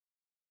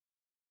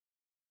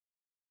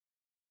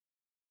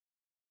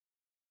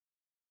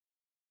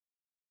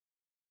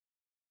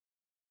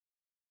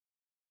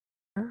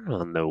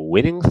on the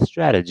winning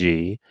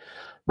strategy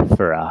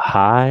for a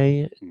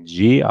high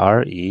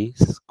GRE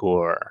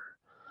score.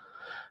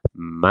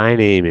 My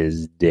name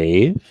is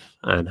Dave,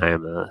 and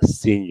I'm a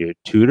senior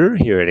tutor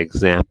here at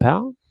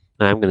examPAL.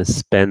 I'm going to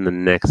spend the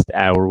next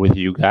hour with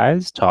you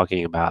guys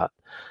talking about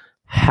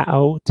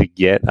how to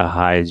get a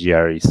high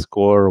GRE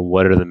score,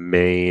 what are the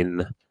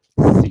main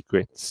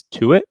secrets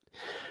to it.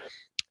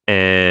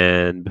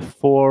 And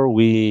before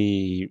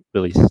we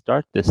really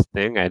start this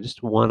thing, I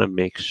just want to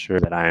make sure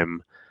that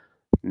I'm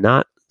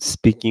not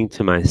speaking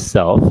to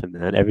myself and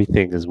that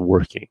everything is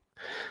working.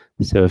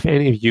 So if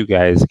any of you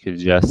guys could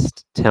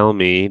just tell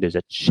me, there's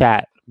a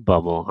chat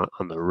bubble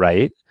on the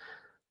right.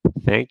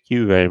 Thank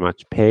you very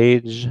much,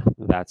 Paige.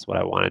 That's what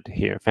I wanted to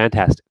hear.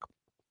 Fantastic.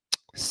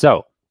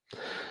 So,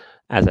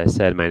 as I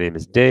said, my name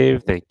is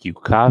Dave. Thank you,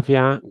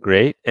 Kavya.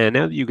 Great. And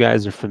now that you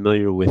guys are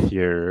familiar with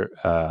your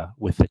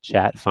with the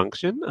chat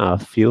function,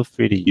 feel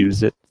free to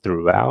use it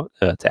throughout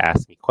to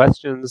ask me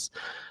questions.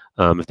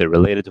 If they're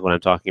related to what I'm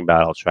talking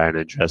about, I'll try and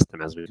address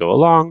them as we go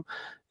along.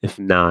 If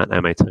not,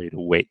 I might tell you to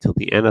wait till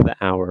the end of the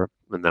hour,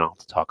 and then I'll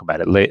talk about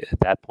it late at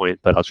that point.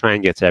 But I'll try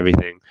and get to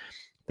everything.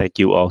 Thank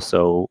you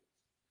also,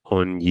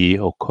 Onyi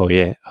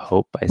Okoye. I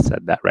hope I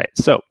said that right.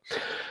 So,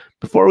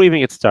 before we even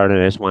get started,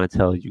 I just want to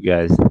tell you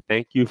guys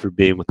thank you for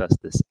being with us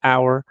this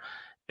hour.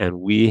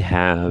 And we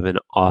have an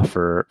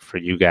offer for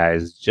you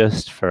guys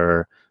just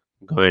for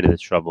going to the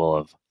trouble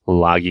of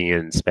logging in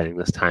and spending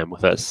this time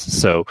with us.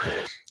 So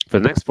for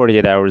the next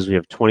 48 hours, we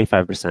have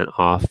 25%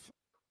 off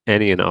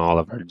any and all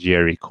of our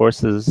GRE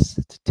courses.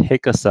 To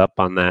take us up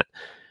on that,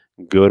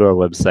 go to our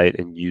website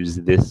and use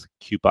this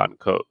coupon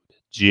code,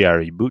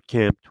 GRE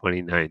Bootcamp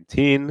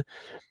 2019.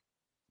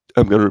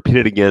 I'm going to repeat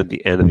it again at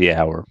the end of the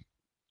hour.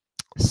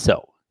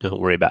 So don't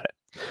worry about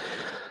it.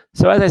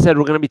 So as I said,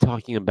 we're going to be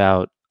talking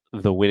about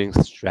the winning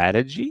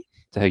strategy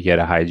to get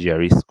a high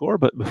GRE score.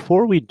 But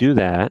before we do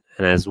that,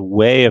 and as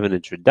way of an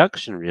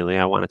introduction, really,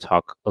 I want to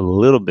talk a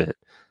little bit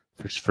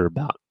for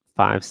about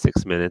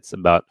 5-6 minutes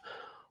about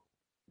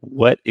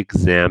what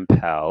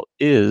examPAL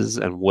is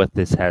and what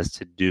this has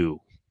to do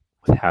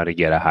with how to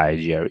get a high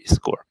GRE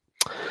score.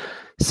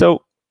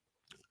 So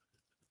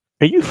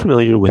are you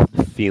familiar with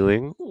the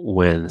feeling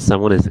when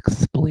someone is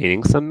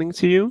explaining something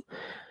to you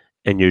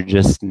and you're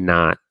just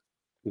not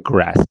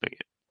grasping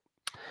it?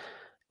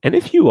 And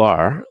if you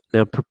are,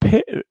 now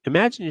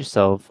imagine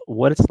yourself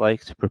what it's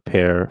like to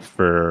prepare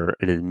for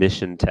an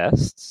admission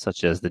test,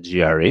 such as the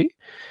GRE,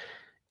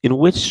 in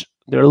which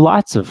there are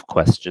lots of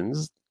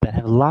questions that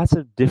have lots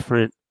of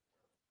different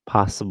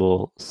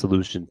possible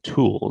solution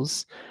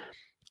tools.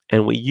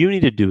 And what you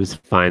need to do is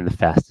find the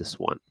fastest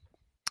one.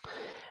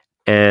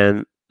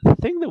 And the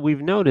thing that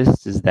we've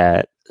noticed is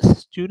that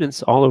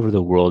students all over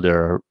the world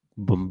are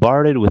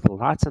bombarded with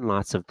lots and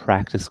lots of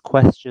practice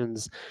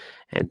questions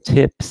and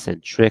tips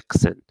and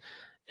tricks and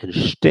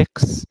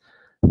shticks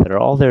that are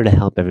all there to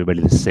help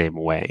everybody the same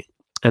way.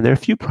 And there are a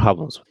few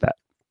problems with that.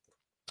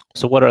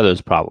 So what are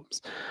those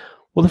problems?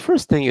 Well, the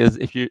first thing is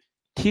if you're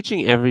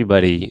teaching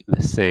everybody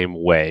the same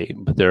way,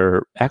 but there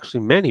are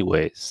actually many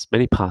ways,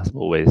 many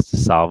possible ways to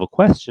solve a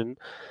question,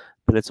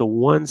 then it's a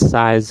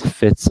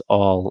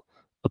one-size-fits-all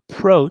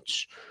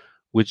approach,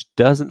 which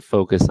doesn't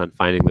focus on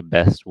finding the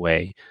best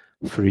way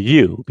for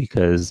you,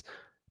 because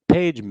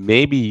Paige,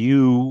 maybe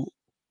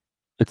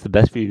it's the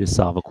best for you to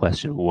solve a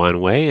question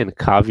one way, and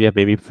Kavya,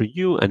 maybe for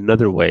you,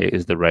 another way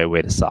is the right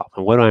way to solve.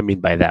 And what do I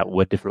mean by that?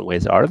 What different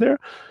ways are there?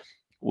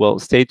 Well,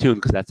 stay tuned,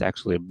 because that's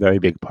actually a very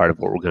big part of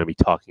what we're going to be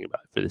talking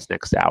about for this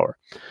next hour.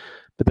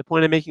 But the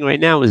point I'm making right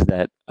now is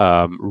that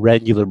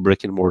regular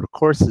brick and mortar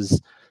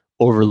courses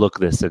overlook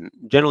this and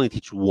generally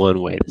teach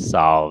one way to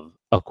solve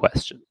a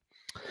question.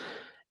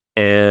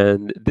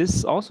 And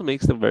this also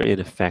makes them very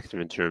ineffective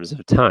in terms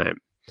of time.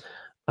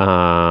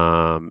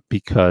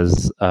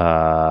 Because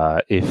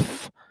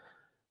if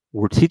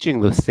we're teaching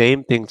the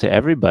same thing to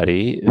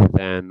everybody,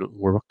 then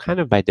we're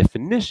kind of by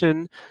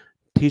definition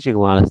teaching a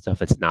lot of stuff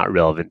that's not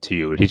relevant to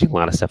you. We're teaching a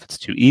lot of stuff that's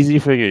too easy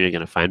for you and you're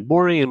going to find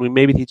boring, and we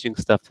may be teaching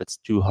stuff that's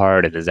too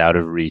hard and is out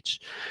of reach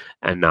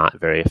and not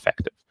very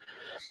effective.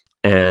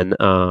 And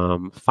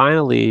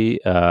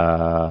finally,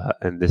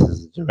 and this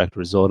is a direct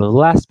result of the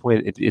last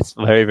point, it's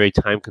very, very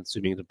time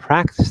consuming to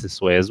practice this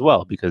way as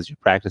well, because you're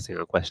practicing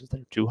on questions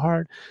that are too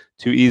hard,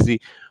 too easy,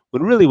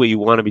 when really what you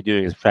want to be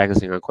doing is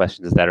practicing on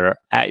questions that are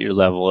at your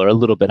level or a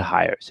little bit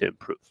higher to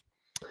improve.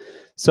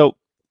 So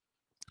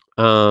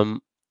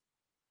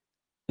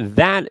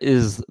that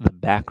is the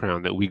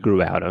background that we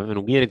grew out of,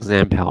 and we at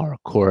examPAL are a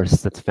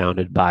course that's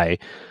founded by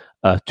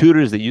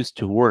tutors that used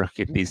to work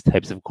in these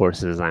types of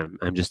courses I'm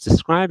just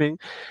describing,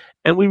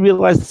 and we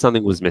realized that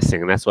something was missing,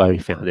 and that's why we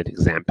founded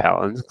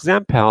examPAL. And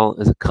examPAL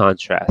is a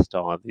contrast to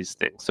all of these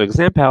things. So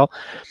examPAL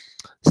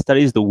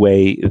studies the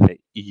way that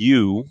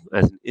you,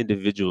 as an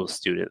individual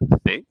student,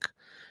 think.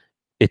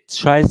 It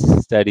tries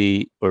to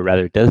study, or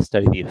rather does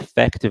study, the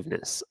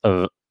effectiveness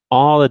of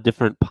all the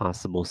different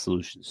possible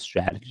solution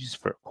strategies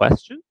for a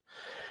question,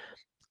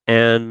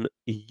 and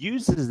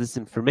uses this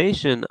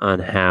information on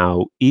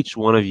how each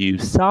one of you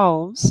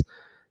solves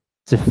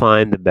to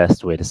find the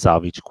best way to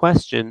solve each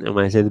question. And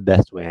when I say the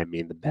best way, I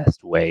mean the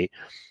best way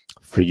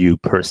for you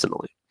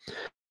personally.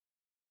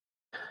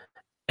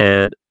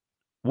 And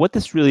what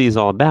this really is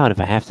all about, if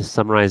I have to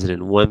summarize it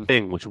in one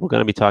thing, which we're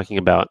going to be talking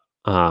about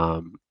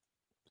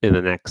in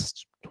the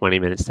next 20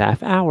 minutes to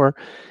half hour,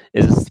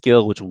 is a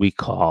skill which we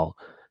call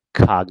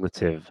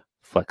cognitive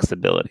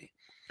flexibility,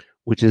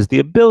 which is the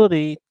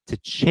ability to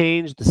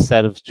change the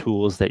set of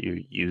tools that you're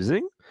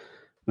using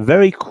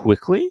very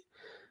quickly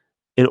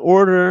in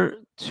order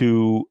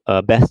to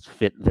best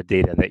fit the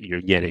data that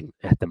you're getting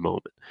at the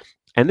moment.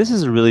 And this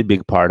is a really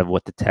big part of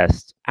what the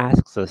test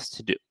asks us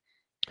to do.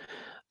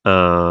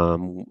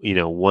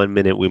 1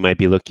 minute we might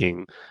be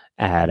looking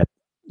at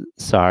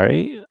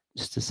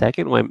just a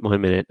second.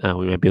 One minute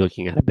we might be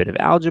looking at a bit of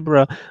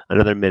algebra.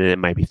 Another minute it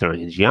might be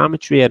throwing in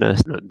geometry at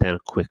us. Then a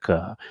quick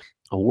a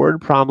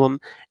word problem.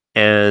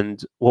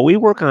 And what we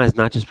work on is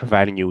not just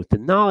providing you with the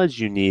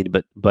knowledge you need,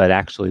 but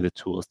actually the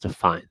tools to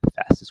find the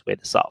fastest way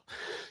to solve.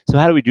 So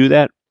how do we do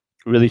that?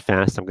 Really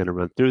fast, I'm going to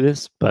run through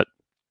this, but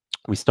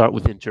we start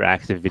with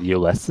interactive video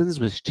lessons,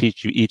 which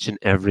teach you each and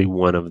every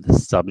one of the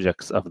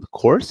subjects of the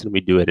course, and we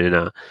do it in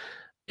a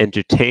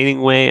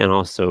entertaining way, and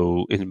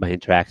also by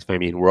interactive, I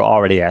mean we're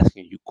already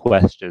asking you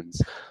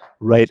questions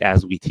right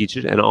as we teach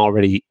it, and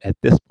already at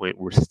this point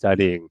we're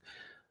studying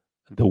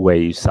the way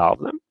you solve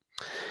them.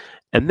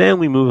 And then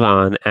we move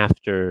on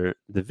after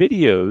the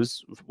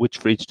videos, which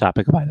for each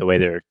topic, by the way,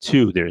 there are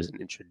two. There's an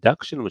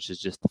introduction, which is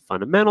just the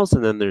fundamentals,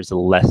 and then there's a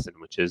lesson,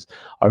 which is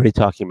already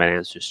talking about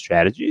answer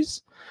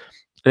strategies.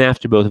 And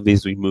after both of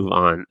these, we move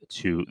on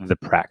to the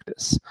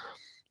practice.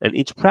 And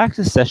each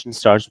practice session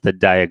starts with a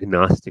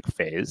diagnostic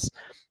phase.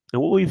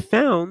 And what we've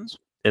found,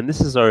 and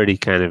this is already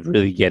kind of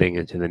really getting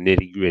into the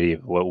nitty-gritty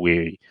of what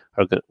we're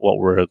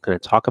going to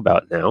talk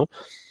about now,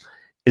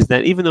 is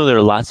that even though there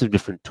are lots of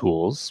different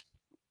tools,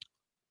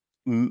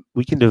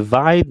 we can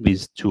divide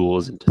these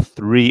tools into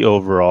three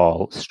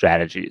overall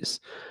strategies: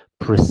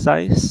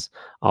 precise,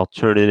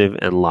 alternative,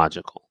 and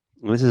logical.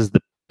 And this is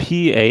the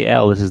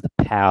PAL, this is the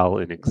PAL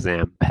in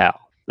examPAL.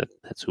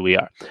 That's who we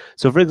are.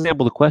 So for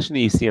example, the question that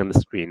you see on the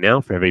screen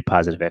now, for every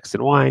positive x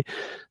and y,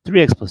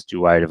 3x plus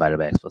 2y divided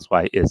by x plus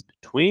y is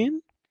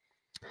between.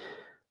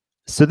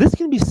 So this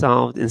can be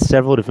solved in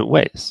several different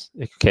ways.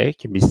 Okay, it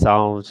can be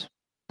solved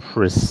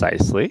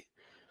precisely,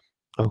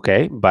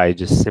 okay, by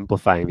just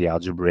simplifying the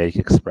algebraic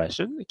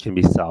expression. It can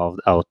be solved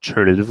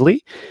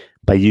alternatively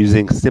by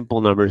using simple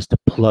numbers to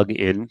plug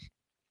in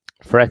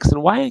for x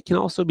and y. It can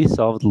also be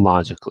solved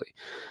logically,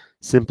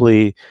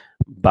 simply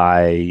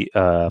by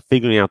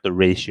figuring out the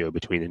ratio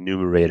between the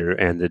numerator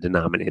and the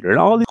denominator. And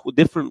all these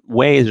different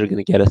ways are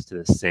going to get us to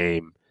the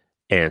same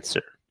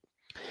answer.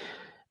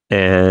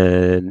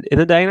 And in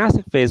the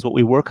diagnostic phase, what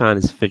we work on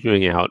is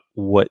figuring out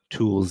what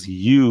tools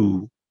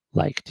you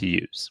like to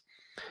use.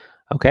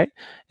 Okay,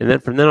 and then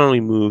from then on, we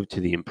move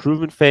to the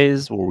improvement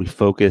phase, where we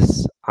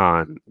focus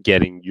on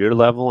getting your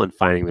level and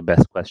finding the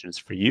best questions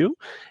for you.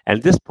 And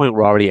at this point,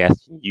 we're already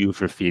asking you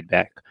for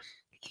feedback.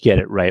 If you get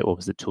it right, what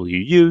was the tool you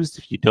used?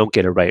 If you don't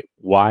get it right,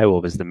 why?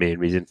 What was the main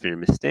reason for your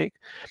mistake?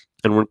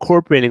 And we're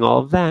incorporating all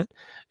of that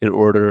in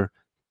order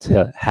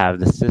to have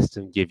the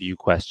system give you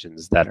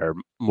questions that are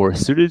more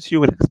suited to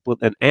you and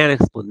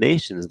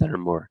explanations that are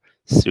more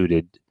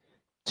suited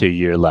to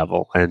your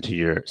level and to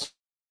your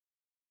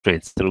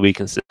strengths and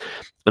weaknesses.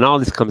 And all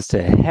this comes to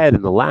a head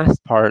in the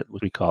last part,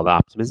 which we call the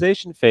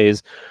optimization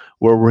phase,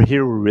 where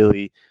we're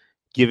really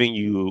giving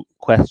you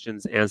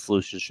questions and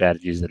solution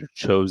strategies that are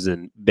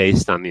chosen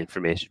based on the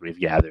information we've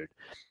gathered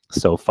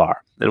so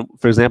far. And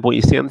for example, what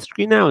you see on the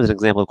screen now is an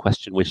example of a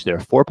question in which there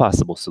are 4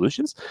 possible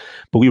solutions,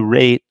 but we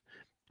rate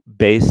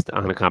based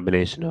on a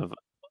combination of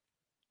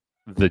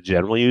the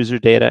general user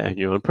data and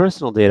your own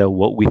personal data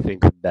what we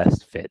think the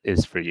best fit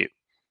is for you.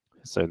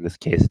 So in this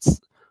case, it's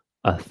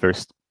a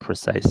first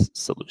precise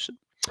solution.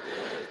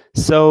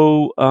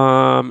 So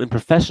in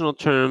professional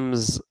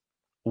terms,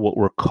 what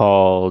we're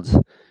called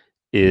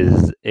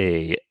is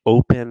a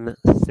open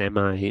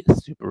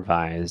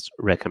semi-supervised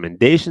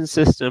recommendation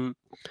system.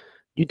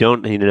 You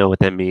don't need to know what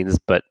that means,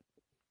 but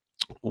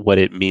what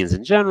it means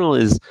in general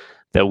is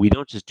that we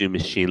don't just do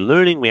machine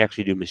learning, we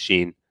actually do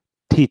machine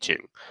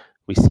teaching.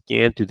 We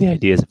scan through the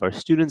ideas of our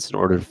students in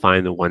order to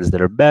find the ones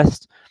that are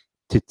best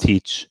to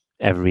teach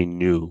every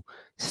new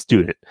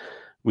student.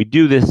 We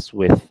do this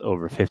with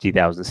over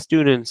 50,000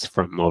 students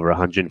from over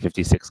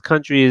 156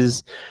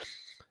 countries.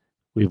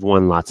 We've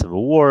won lots of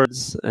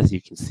awards, as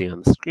you can see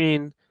on the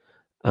screen.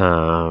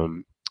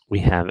 We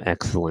have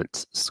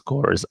excellent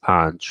scores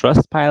on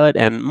Trustpilot,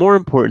 and more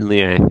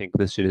importantly, I think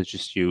this should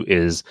interest you,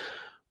 is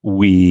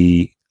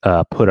we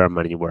put our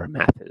money where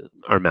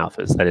our mouth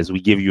is. That is, we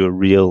give you a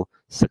real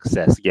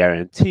success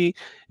guarantee.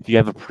 If you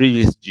have a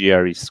previous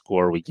GRE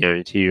score, we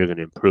guarantee you're going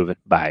to improve it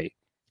by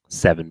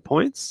 7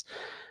 points.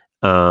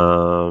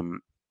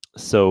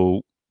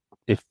 So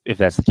if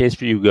that's the case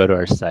for you, go to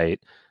our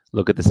site,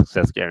 look at the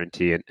success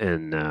guarantee,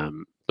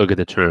 and look at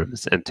the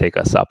terms and take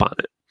us up on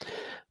it.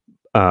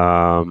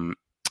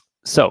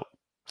 So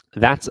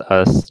that's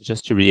us.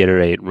 Just to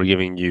reiterate, we're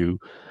giving you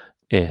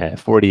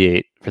for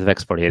the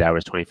next 48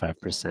 hours,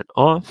 25%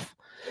 off.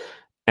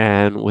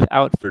 And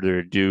without further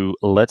ado,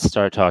 let's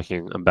start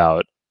talking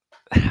about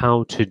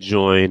how to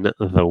join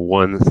the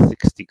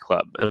 160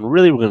 Club. And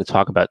really, we're going to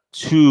talk about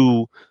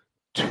two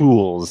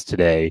tools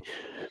today,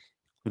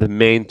 the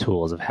main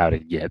tools of how to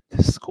get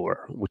this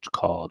score, which are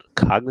called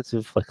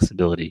cognitive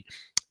flexibility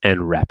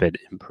and rapid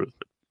improvement.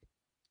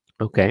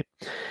 Okay,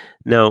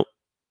 now,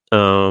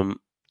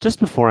 just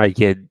before I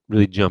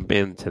really jump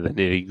into the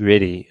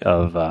nitty-gritty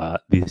of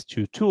these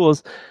two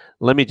tools,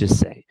 let me just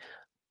say,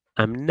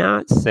 I'm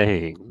not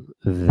saying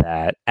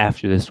that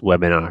after this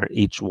webinar,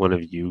 each one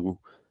of you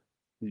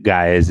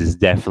guys is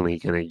definitely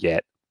going to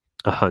get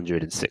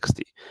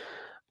 160,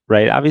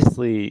 right?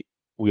 Obviously,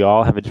 we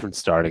all have a different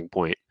starting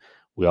point.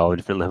 We all have a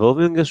different level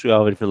of English. We all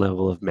have a different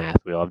level of math.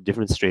 We all have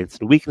different strengths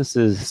and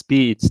weaknesses,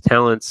 speeds,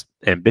 talents,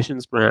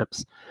 ambitions,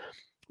 perhaps.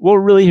 What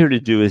we're really here to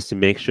do is to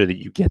make sure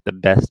that you get the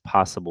best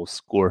possible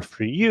score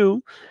for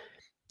you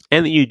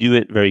and that you do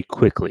it very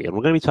quickly. And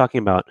we're going to be talking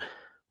about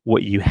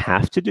what you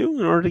have to do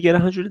in order to get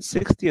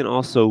 160 and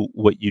also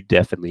what you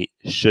definitely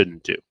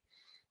shouldn't do.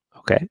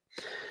 Okay?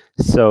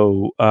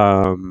 So,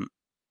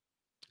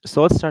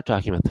 so let's start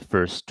talking about the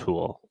first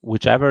tool,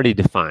 which I've already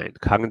defined.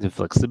 Cognitive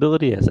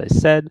flexibility, as I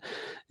said,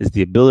 is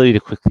the ability to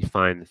quickly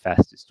find the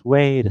fastest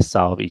way to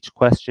solve each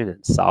question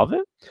and solve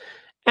it.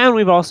 And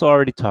we've also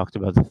already talked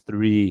about the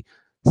three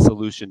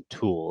solution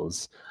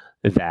tools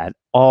that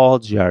all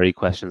GRE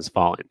questions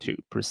fall into: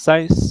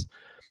 precise,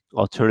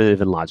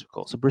 alternative, and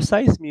logical. So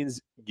precise means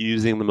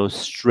using the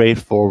most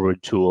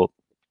straightforward tool.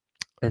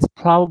 It's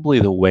probably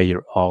the way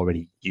you're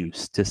already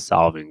used to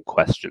solving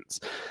questions.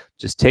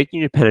 Just taking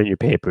your pen and your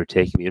paper,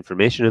 taking the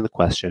information in the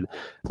question,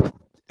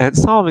 and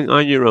solving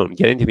on your own,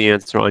 getting to the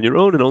answer on your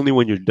own, and only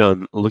when you're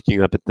done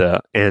looking up at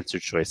the answer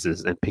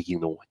choices and picking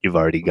the one you've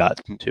already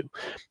gotten to.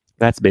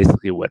 That's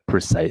basically what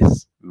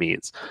precise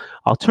means.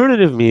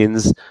 Alternative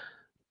means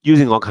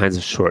using all kinds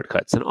of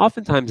shortcuts. And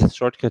oftentimes the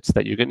shortcuts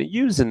that you're going to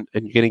use and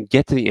you're going to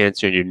get to the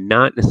answer and you're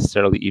not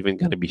necessarily even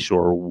going to be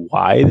sure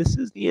why this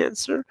is the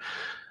answer.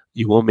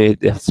 You won't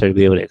necessarily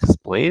be able to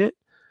explain it,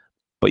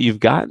 but you've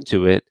gotten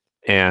to it.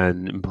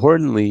 And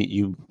importantly,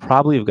 you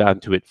probably have gotten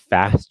to it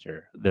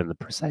faster than the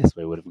precise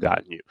way would have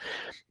gotten you.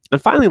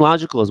 And finally,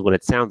 logical is what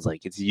it sounds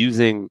like. It's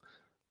using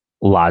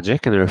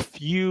logic, and there are a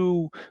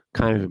few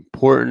kind of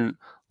important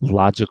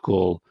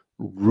logical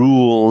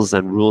rules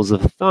and rules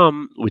of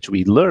thumb which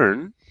we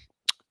learn,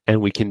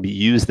 and we can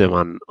use them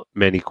on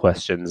many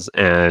questions.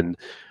 And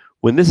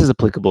when this is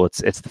applicable, it's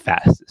the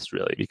fastest,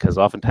 really, because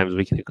oftentimes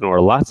we can ignore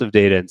lots of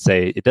data and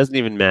say it doesn't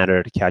even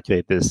matter to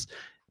calculate this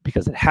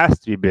because it has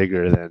to be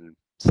bigger than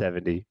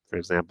 70, for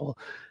example,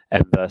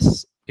 and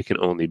thus it can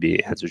only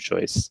be answer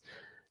choice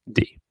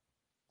D.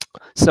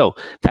 So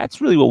that's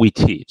really what we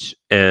teach.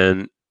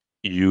 And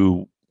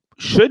you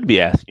should be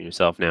asking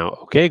yourself now,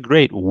 okay,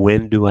 great,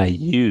 when do I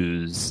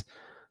use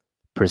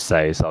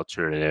precise,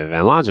 alternative,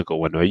 and logical?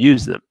 When do I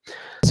use them?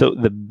 So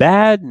the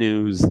bad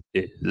news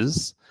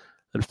is,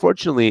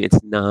 unfortunately,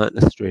 it's not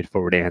a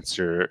straightforward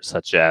answer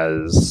such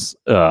as,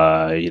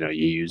 you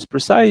use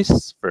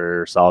precise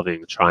for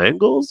solving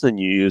triangles and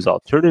you use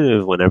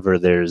alternative whenever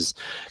there's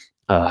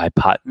a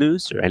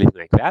hypotenuse or anything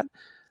like that.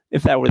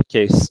 If that were the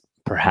case,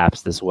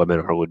 perhaps this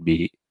webinar would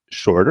be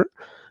shorter.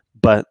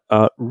 But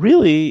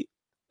really,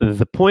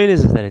 the point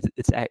is that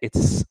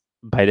it's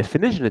by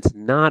definition, it's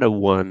not a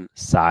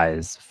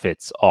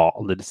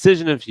one-size-fits-all. The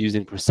decision of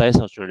using precise,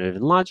 alternative,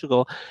 and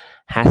logical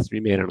has to be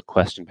made on a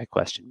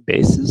question-by-question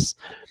basis.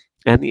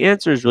 And the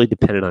answer is really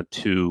dependent on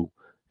two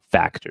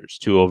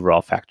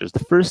overall factors.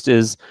 The first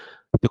is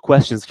the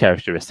question's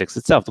characteristics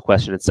itself, the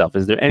question itself.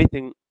 Is there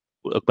anything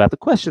about the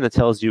question that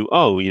tells you,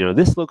 oh,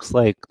 this looks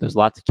like there's a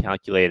lot to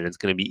calculate and it's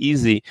going to be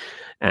easy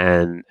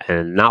and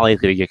not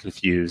likely to get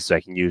confused, so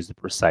I can use the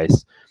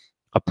precise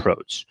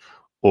approach?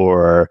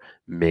 Or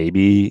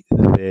maybe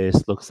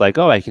this looks like,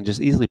 oh, I can just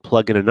easily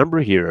plug in a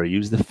number here or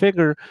use the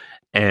figure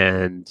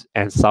and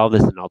solve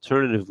this in an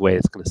alternative way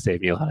that's going to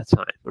save me a lot of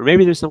time. Or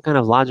maybe there's some kind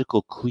of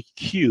logical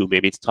cue.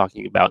 Maybe it's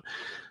talking about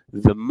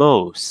the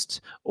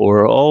most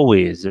or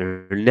always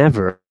or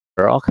never,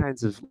 or all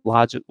kinds of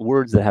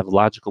words that have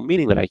logical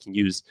meaning that I can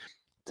use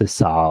to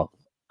solve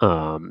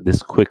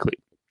this quickly.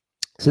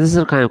 So this is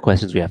the kind of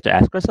questions we have to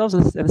ask ourselves.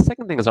 And the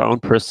second thing is our own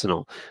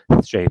personal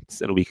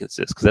strengths and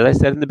weaknesses. Because as I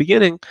said in the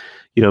beginning,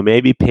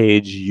 maybe,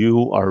 Paige,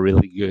 you are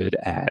really good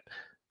at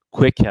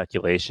quick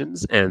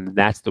calculations, and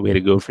that's the way to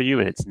go for you,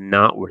 and it's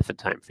not worth the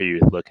time for you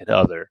to look at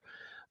other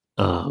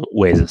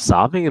ways of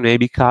solving. And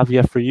maybe,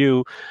 Kavya, for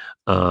you,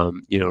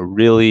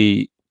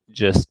 really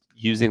just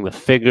using the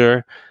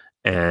figure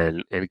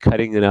and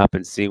cutting it up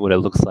and seeing what it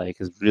looks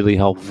like is really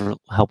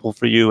helpful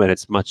for you, and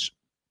it's much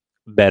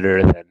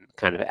better than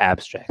kind of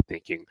abstract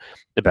thinking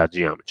about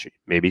geometry.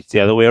 Maybe it's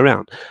the other way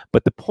around.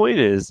 But the point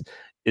is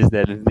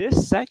that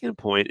this second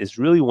point is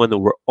really one that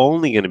we're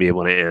only going to be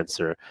able to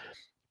answer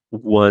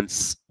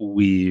once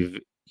we've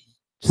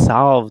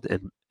solved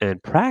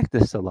and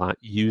practiced a lot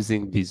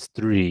using these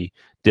three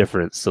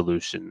different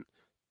solution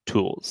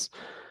tools.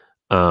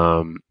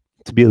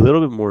 to be a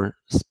little bit more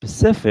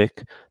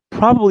specific,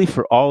 probably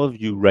for all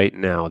of you right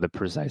now, the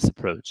precise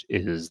approach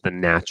is the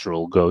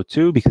natural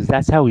go-to because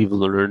that's how we've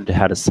learned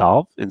how to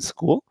solve in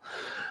school,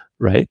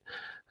 right?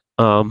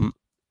 And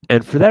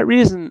for that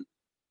reason,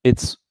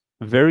 it's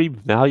very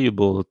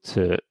valuable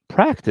to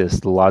practice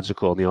the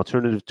logical and the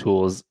alternative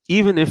tools,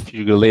 even if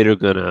you're later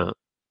gonna,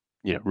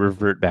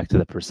 revert back to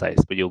the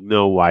precise, but you'll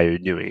know why you're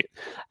doing it.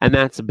 And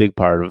that's a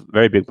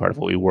very big part of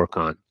what we work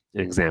on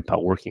in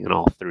examPAL, working in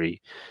all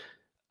three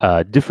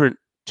different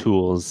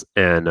tools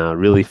and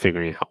really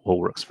figuring out what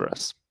works for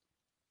us.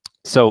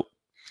 So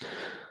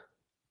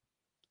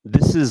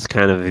this is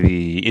kind of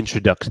the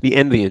introduction, the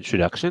end of the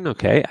introduction.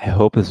 Okay, I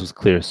hope this was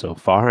clear so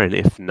far, and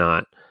if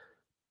not,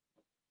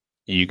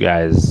 you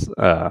guys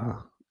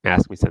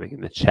ask me something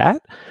in the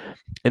chat.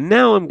 And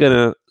now I'm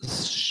gonna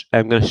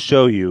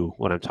show you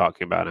what I'm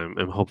talking about.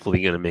 I'm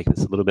hopefully gonna make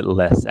this a little bit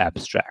less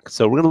abstract.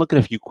 So we're gonna look at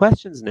a few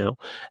questions now,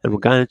 and we're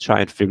gonna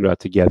try and figure out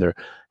together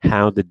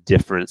how the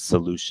different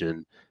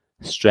solution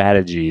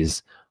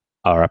strategies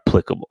are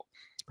applicable.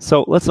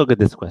 So let's look at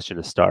this question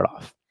to start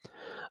off.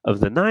 Of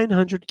the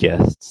 900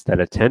 guests that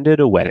attended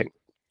a wedding,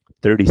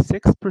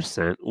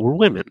 36% were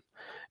women.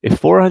 If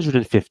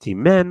 450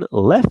 men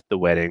left the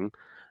wedding,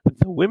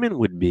 the women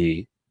would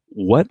be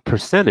what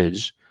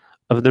percentage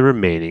of the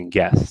remaining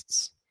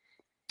guests?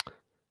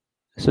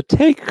 So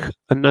take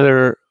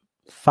another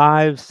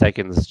 5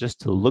 seconds just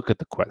to look at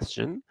the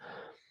question.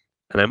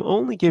 And I'm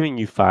only giving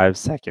you 5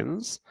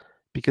 seconds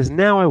because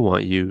now I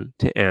want you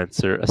to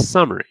answer a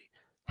summary.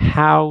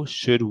 How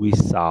should we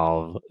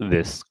solve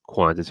this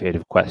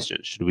quantitative question?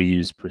 Should we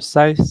use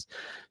precise?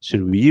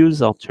 Should we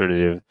use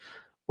alternative?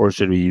 Or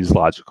should we use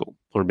logical?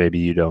 Or maybe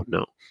you don't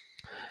know.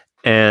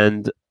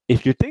 And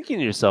if you're thinking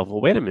to yourself,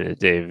 well, wait a minute,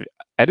 Dave,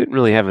 I didn't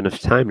really have enough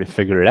time to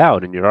figure it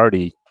out, and you're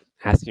already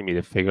asking me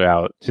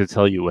to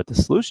tell you what the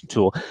solution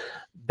tool,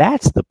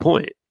 that's the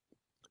point.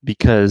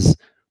 Because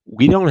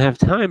we don't have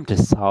time to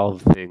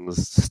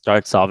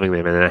start solving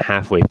them, and then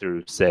halfway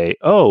through say,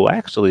 oh,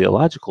 actually, a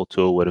logical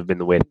tool would have been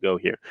the way to go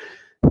here.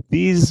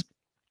 These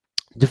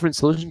different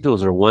solution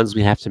tools are ones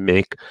we have to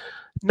make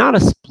not a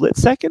split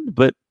second,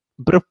 but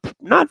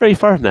not very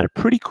far from that, a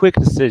pretty quick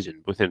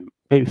decision within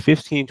maybe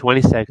 15,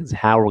 20 seconds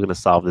how we're going to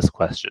solve this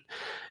question.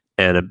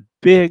 And a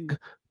big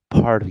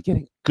part of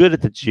getting good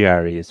at the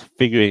GRE is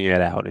figuring it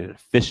out in an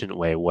efficient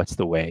way. What's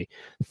the way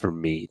for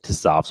me to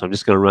solve? So I'm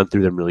just going to run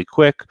through them really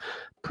quick.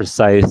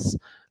 Precise,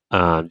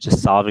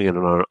 just solving it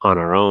on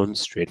our own,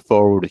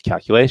 straightforward with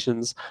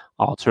calculations.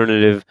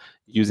 Alternative,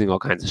 using all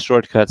kinds of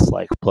shortcuts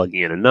like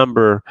plugging in a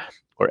number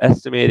or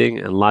estimating,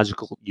 and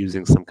logical,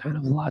 using some kind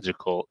of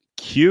logical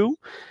cue.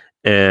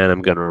 And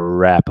I'm going to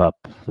wrap up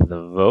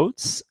the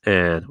votes,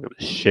 and I'm going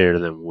to share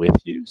them with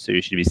you. So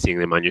you should be seeing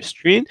them on your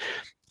screen.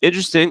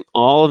 Interesting,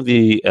 all of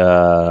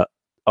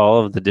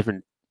the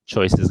different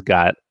choices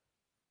got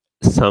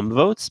some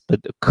votes,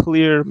 but the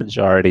clear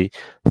majority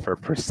for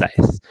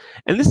precise.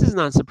 And this is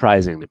not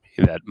surprising to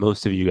me that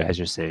most of you guys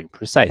are saying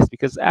precise,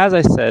 because as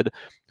I said,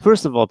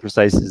 first of all,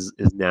 precise is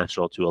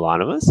natural to a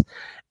lot of us.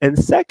 And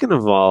second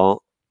of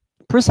all,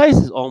 precise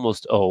is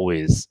almost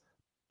always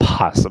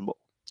possible.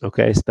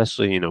 Okay,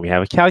 especially, we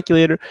have a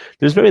calculator.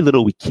 There's very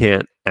little we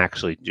can't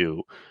actually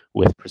do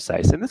with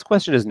precise. And this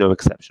question is no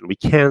exception. We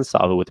can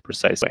solve it with a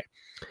precise way.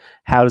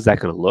 How is that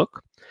going to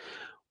look?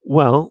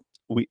 Well,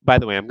 by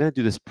the way, I'm going to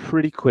do this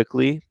pretty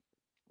quickly.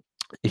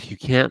 If you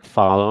can't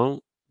follow,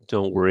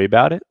 don't worry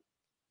about it.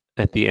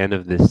 At the end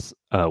of this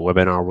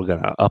webinar, we're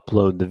going to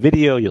upload the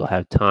video. You'll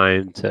have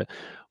time to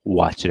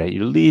watch it at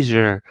your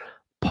leisure,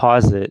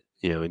 pause it,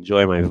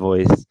 enjoy my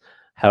voice,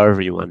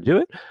 however you want to do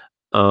it.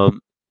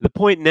 The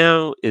point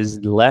now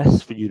is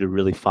less for you to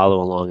really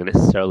follow along and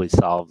necessarily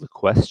solve the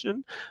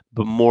question,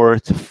 but more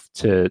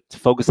to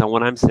focus on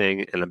what I'm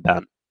saying and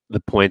about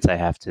the points I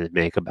have to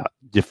make about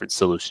different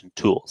solution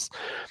tools.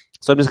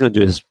 So I'm just going to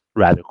do this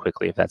rather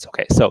quickly, if that's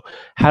okay. So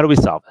how do we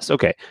solve this?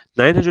 Okay,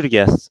 900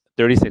 guests,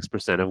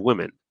 36% of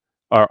women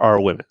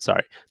are women,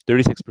 sorry.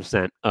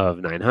 36% of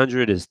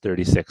 900 is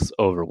 36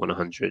 over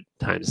 100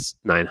 times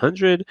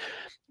 900,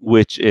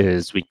 which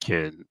is, we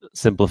can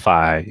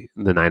simplify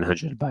the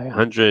 900 by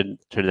 100,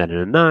 turn that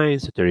into 9,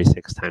 so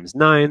 36 times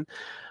 9.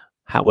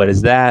 What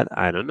is that?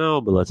 I don't know,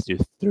 but let's do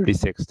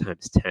 36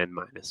 times 10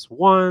 minus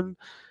 1,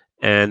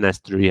 and that's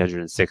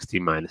 360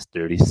 minus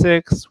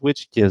 36,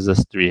 which gives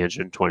us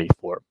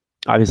 324.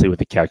 Obviously, with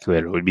the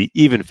calculator, it would be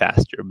even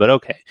faster, but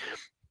okay.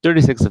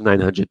 36 of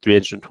 900,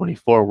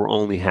 324, we're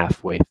only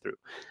halfway through.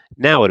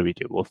 Now what do we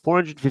do? Well,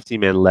 450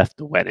 men left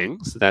the wedding,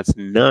 so that's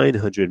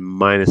 900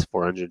 minus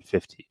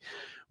 450,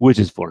 which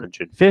is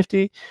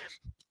 450,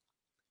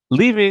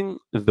 leaving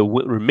the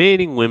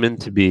remaining women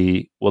to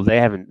be, well,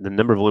 the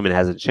number of women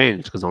hasn't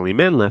changed because only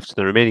men left, so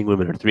the remaining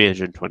women are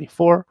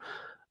 324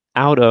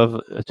 out of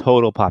a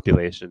total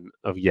population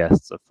of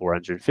guests of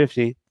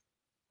 450.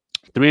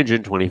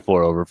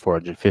 324 over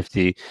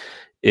 450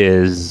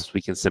 is,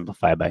 we can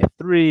simplify by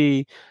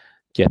 3,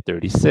 get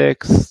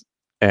 36,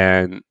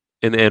 and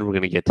in the end, we're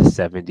going to get to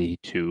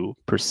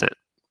 72%.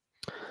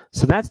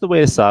 So that's the way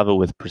to solve it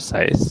with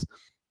precise.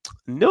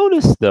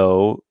 Notice,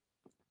 though,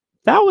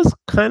 that was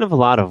kind of a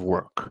lot of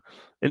work.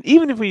 And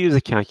even if we use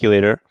a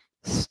calculator,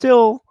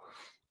 still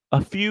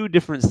a few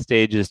different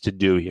stages to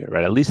do here,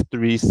 right? At least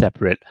 3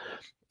 separate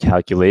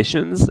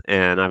calculations.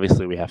 And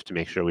obviously, we have to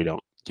make sure we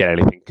don't get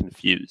anything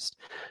confused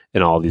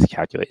in all these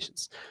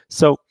calculations.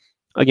 So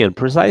again,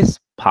 precise,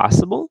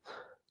 possible.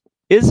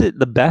 Is it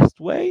the best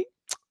way?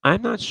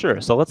 I'm not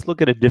sure. So let's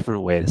look at a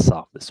different way to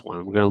solve this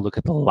one. We're going to look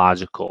at the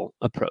logical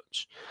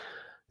approach.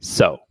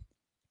 So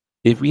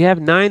if we have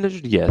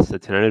 900 guests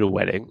attended a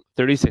wedding,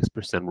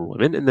 36% were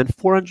women, and then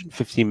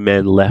 450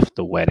 men left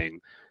the wedding.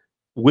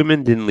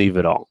 Women didn't leave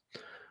at all.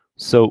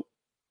 So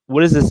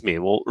what does this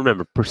mean? Well,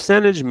 remember,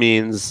 percentage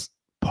means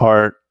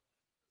part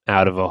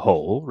out of a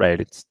whole, right?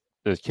 It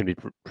can be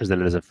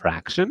presented as a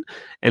fraction.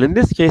 And in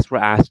this case, we're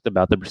asked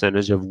about the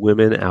percentage of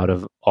women out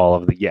of all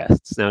of the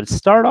guests. Now, to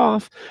start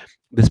off,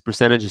 this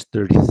percentage is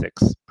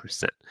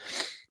 36%.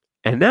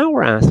 And now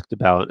we're asked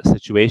about a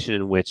situation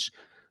in which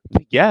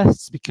the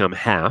guests become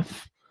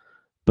half,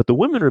 but the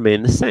women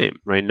remain the same,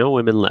 right? No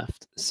women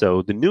left.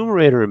 So the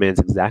numerator remains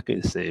exactly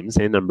the same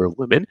number of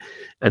women,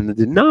 and the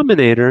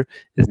denominator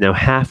is now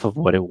half of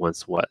what it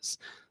once was.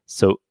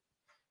 So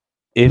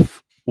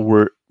if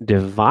we're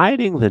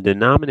dividing the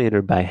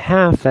denominator by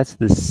half, that's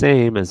the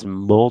same as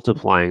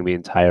multiplying the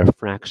entire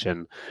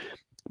fraction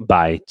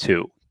by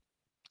 2.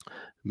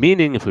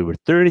 Meaning if we were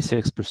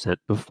 36%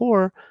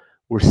 before,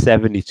 we're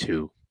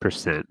 72%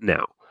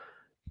 now.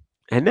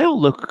 And now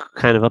look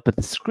kind of up at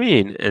the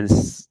screen and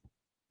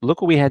look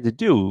what we had to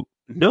do.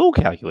 No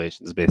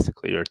calculations,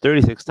 basically, or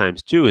 36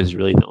 times 2 is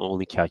really the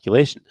only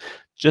calculation.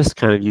 Just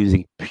kind of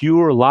using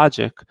pure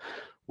logic,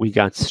 we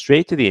got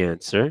straight to the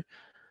answer.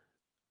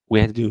 We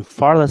had to do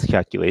far less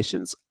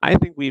calculations. I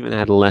think we even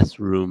had less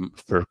room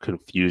for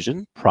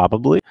confusion,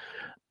 probably.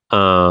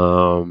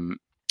 And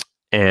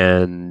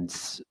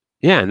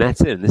yeah, and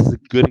that's it. And this is a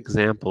good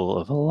example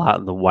of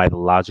why the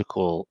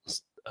logical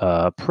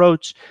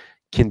approach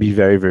can be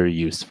very, very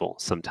useful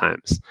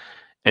sometimes.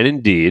 And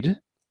indeed,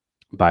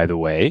 by the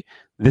way,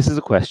 this is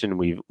a question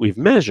we've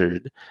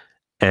measured,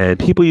 and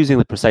people using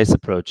the precise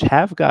approach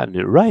have gotten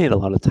it right a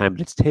lot of time,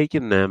 but it's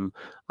taken them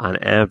on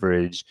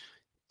average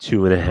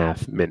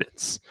 2.5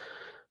 minutes.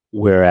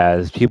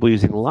 Whereas people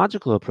using the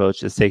logical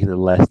approach, it's taken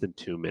them less than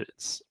 2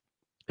 minutes.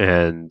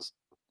 And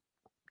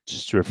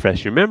just to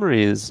refresh your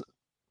memories,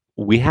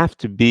 we have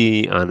to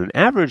be on an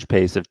average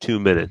pace of 2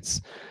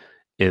 minutes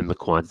in the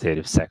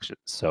quantitative section.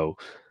 So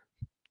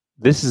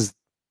this is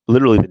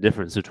literally the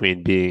difference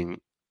between being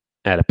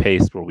at a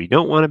pace where we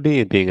don't want to be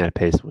and being at a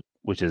pace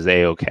which is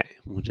a-okay,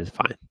 which is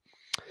fine.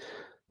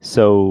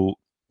 So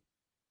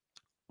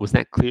was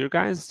that clear,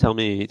 guys? Tell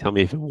me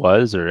if it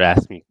was, or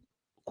ask me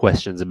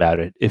questions about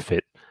it if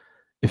it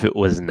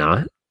was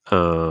not.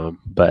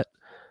 But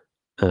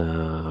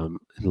I'd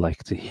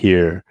like to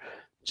hear,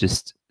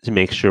 just to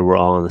make sure we're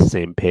all on the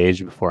same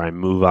page before I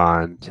move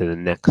on to the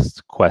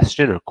next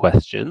question or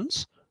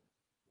questions.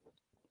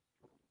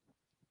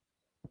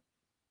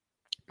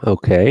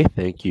 Okay,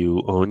 thank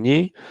you,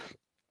 Onyi.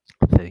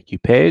 Thank you,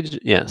 Paige.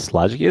 Yes,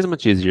 logic is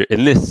much easier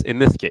in this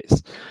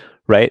case,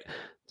 right?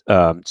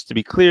 Just to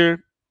be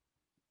clear,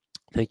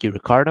 thank you,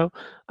 Ricardo.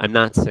 I'm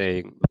not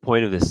saying the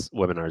point of this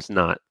webinar is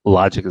not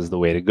logic is the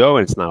way to go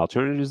and it's not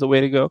alternative is the way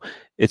to go.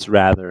 It's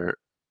rather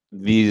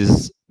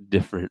these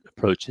different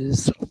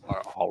approaches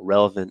are all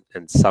relevant,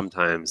 and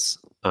sometimes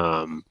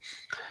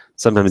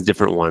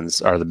different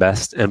ones are the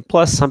best. And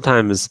plus,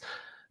 sometimes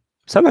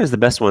the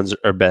best ones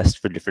are best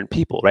for different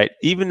people, right?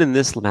 Even in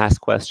this last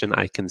question,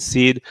 I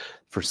concede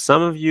for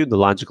some of you, the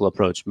logical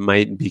approach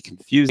might be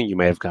confusing. You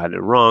might have gotten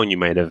it wrong. You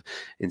might have,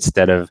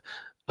 instead of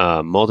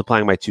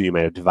multiplying by 2, you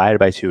might have divided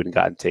by 2 and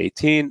gotten to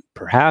 18,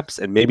 perhaps.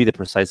 And maybe the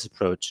precise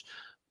approach,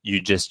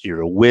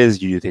 you're a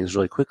whiz, you do things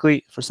really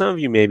quickly. For some of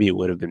you, maybe it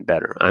would have been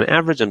better. On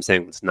average, I'm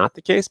saying that's not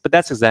the case, but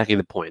that's exactly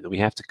the point, that we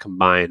have to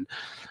combine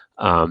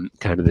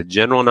kind of the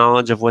general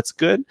knowledge of what's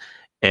good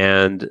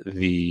and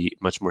the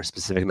much more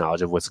specific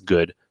knowledge of what's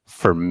good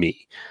for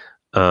me.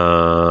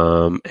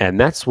 And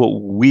that's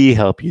what we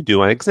help you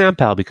do on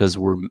examPAL, because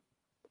we're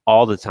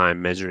all the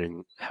time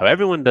measuring how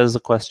everyone does the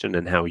question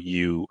and how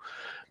you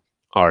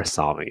are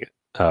solving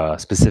it.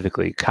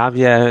 Specifically,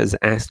 Kavya is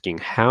asking,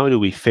 how do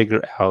we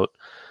figure out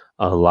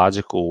a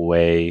logical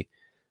way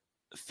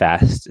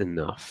fast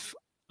enough?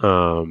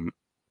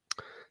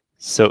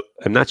 So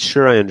I'm not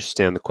sure I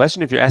understand the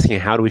question. If you're asking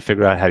how do we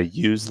figure out how to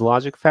use the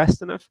logic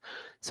fast enough,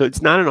 so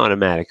it's not an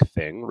automatic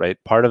thing, right?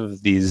 Part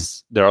of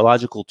these, there are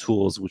logical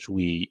tools which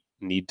we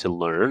need to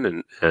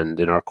learn, and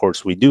in our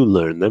course we do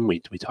learn them. We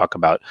talk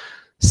about,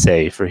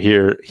 say, for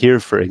here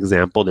for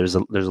example, there's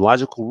a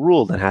logical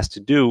rule that has to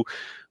do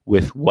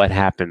with what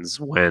happens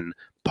when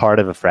part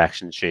of a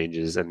fraction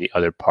changes and the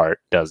other part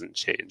doesn't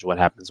change. What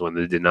happens when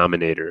the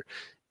denominator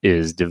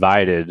is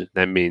divided?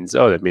 That means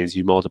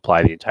you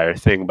multiply the entire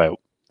thing by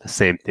the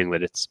same thing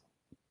that it's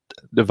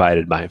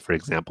divided by, for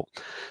example.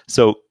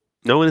 So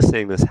no one is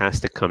saying this has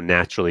to come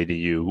naturally to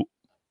you,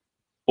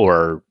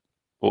 and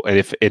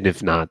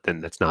if not,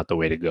 then that's not the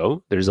way to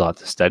go. There's a lot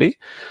to study.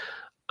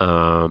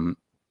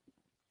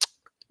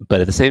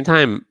 But at the same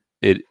time,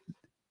 it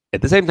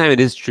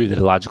is true that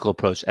a logical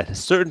approach at a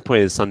certain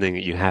point is something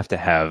that you have to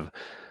have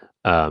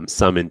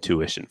some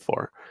intuition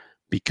for,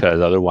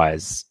 because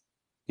otherwise,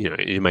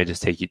 it might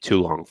just take you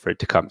too long for it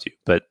to come to you.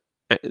 But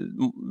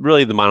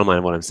really, the bottom line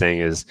of what I'm saying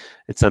is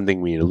it's something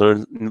we need to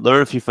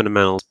learn a few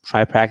fundamentals,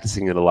 try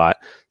practicing it a lot,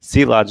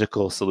 see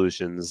logical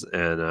solutions,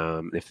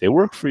 and if they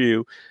work for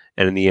you,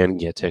 and in the end,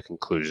 get to a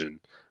conclusion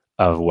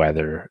of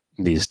whether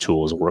these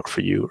tools work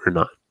for you or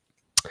not.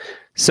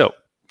 So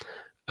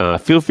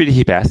feel free to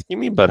keep asking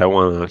me, but I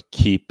want to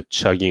keep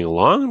chugging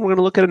along. We're going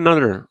to look at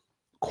another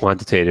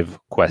quantitative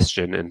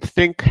question and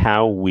think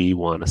how we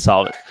want to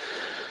solve it.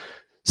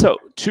 So,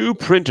 two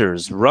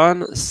printers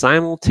run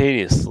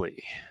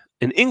simultaneously.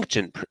 An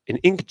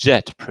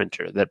inkjet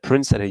printer that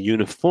prints at a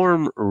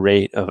uniform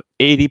rate of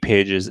 80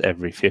 pages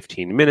every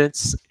 15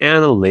 minutes,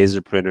 and a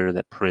laser printer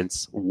that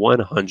prints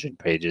 100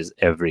 pages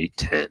every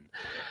 10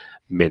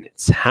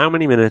 minutes. How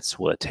many minutes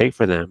will it take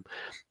for them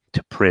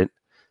to print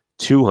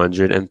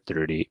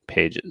 230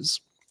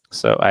 pages?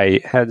 So I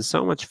had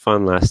so much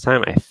fun last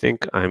time. I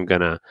think I'm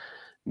going to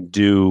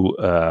do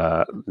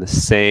the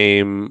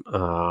same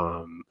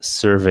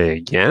survey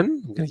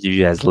again. I'm going to give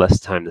you guys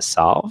less time to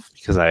solve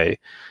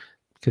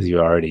because you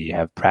already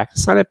have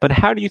practice on it. But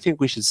how do you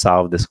think we should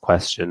solve this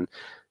question?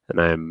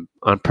 And I'm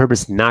on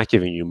purpose not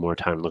giving you more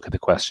time to look at the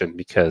question,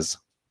 because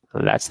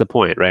that's the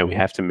point, right? We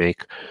have to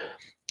make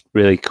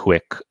really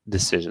quick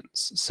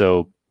decisions.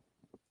 So,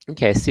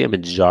 okay, I see a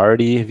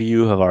majority of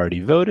you have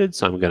already voted,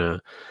 so I'm going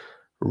to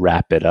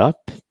wrap it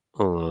up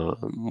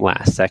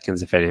last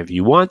seconds if any of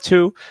you want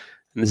to.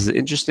 And this is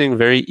interesting,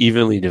 very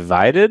evenly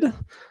divided.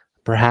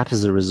 Perhaps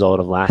as a result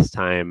of last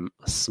time,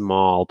 a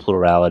small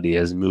plurality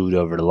has moved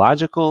over to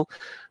logical.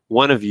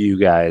 One of you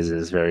guys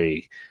is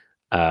very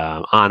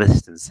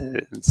honest and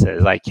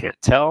says, I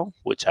can't tell,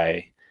 which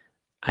I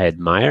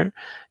admire.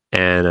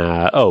 And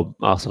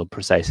also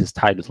precise is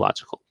tied with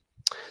logical.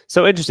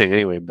 So interesting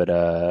anyway, but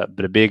a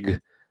big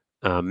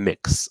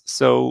mix.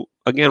 So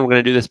again, we're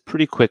going to do this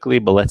pretty quickly,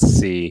 but let's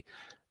see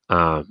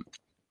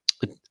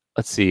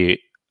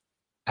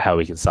how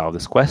we can solve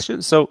this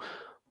question. So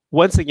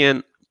once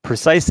again,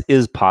 precise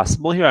is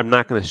possible here. I'm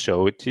not going to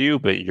show it to you,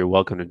 but you're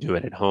welcome to do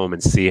it at home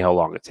and see how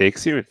long it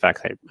takes you. In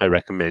fact, I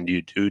recommend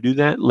you do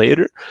that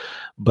later.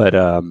 But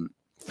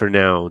for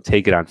now,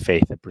 take it on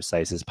faith that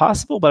precise is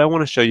possible. But I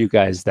want to show you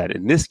guys that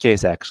in this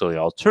case, actually,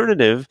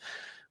 alternative,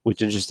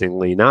 which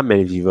interestingly, not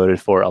many of you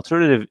voted for,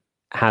 alternative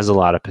has a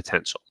lot of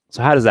potential.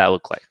 So how does that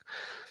look like?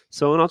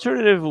 So in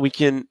alternative, we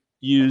can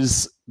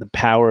use the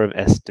power of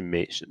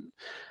estimation.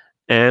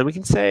 And we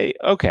can say,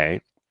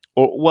 okay,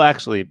 not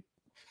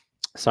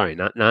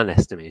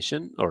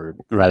estimation, or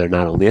rather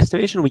not only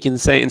estimation, we can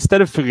say instead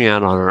of figuring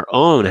out on our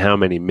own how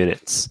many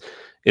minutes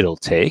it'll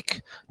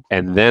take,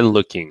 and then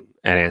looking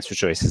at answer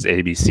choices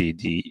A, B, C,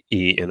 D,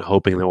 E, and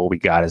hoping that what we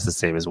got is the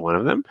same as one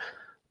of them,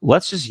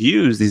 let's just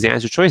use these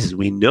answer choices.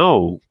 We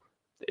know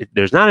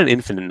there's not an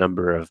infinite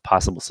number of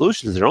possible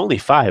solutions. There are only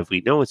 5.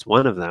 We know it's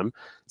one of them.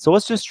 So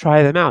let's just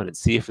try them out and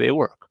see if they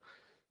work.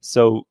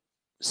 So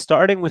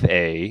starting with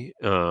A,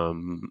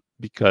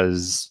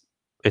 because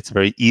it's a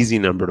very easy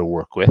number to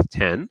work with,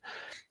 10.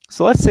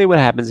 So let's say what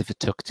happens if it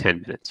took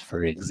 10 minutes,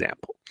 for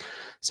example.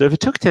 So if it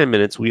took 10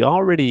 minutes, we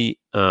already,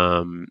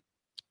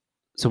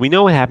 so we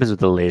know what happens with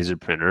the laser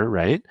printer,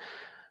 right?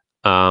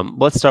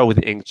 Let's start with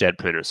the inkjet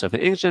printer. So if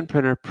an inkjet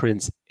printer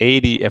prints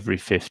 80 every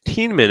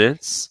 15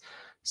 minutes,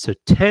 so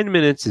 10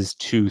 minutes is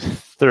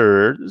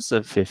 2/3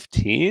 of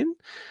 15.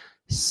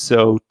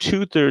 So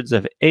 2/3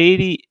 of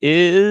 80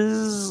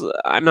 is,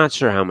 I'm not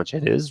sure how much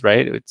it is,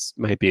 right? It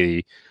might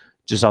be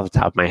just off the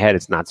top of my head.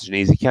 It's not such an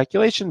easy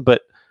calculation,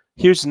 but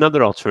here's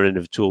another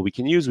alternative tool we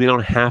can use. We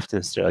don't have to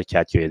necessarily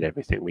calculate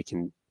everything. We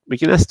can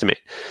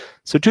estimate.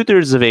 So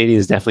 2/3 of 80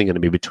 is definitely going to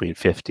be between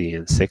 50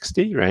 and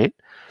 60, right?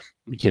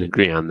 We can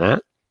agree on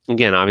that.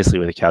 Again, obviously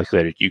with a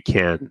calculator, you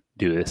can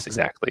do this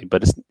exactly,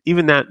 but it's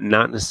even that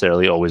not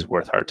necessarily always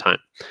worth our time.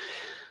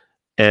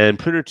 And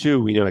printer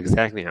 2, we know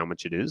exactly how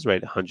much it is,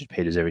 right? 100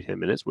 pages every 10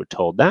 minutes. We're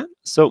told that.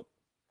 So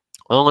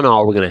all in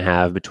all, we're going to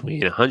have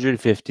between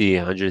 150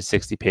 and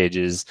 160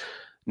 pages,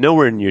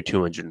 nowhere near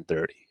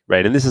 230,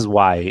 right? And this is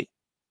why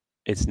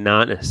it's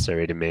not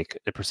necessary to make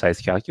a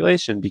precise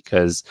calculation,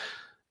 because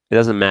it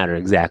doesn't matter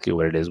exactly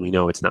what it is. We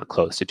know it's not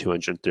close to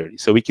 230.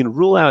 So we can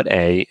rule out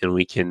A, and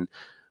we can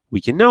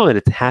know that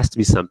it has to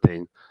be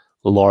something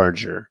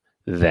larger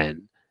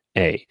than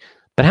A.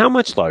 But how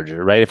much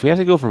larger, right? If we have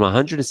to go from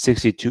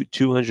 160 to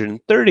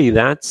 230,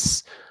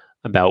 that's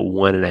about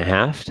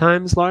 1.5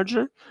 times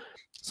larger.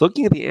 So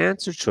looking at the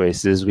answer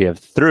choices, we have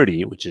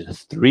 30, which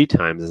is 3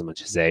 times as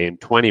much as A, and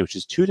 20, which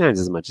is 2 times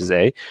as much as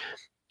A.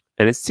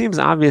 And it seems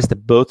obvious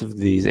that both of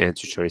these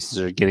answer choices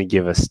are going to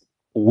give us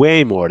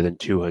way more than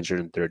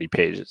 230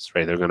 pages,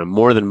 right? They're going to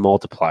more than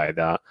multiply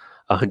the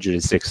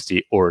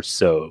 160 or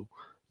so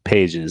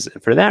pages.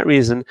 And for that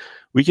reason,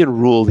 we can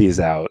rule these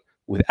out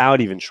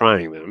without even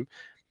trying them.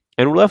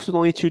 And we're left with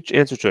only 2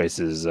 answer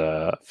choices,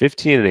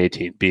 15 and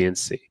 18, B and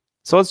C.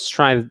 So let's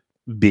try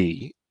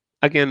B.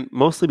 Again,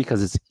 mostly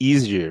because it's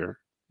easier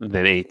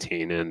than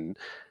 18. And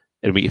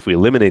if we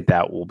eliminate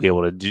that, we'll be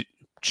able to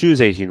choose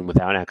 18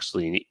 without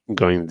actually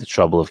going to the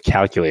trouble of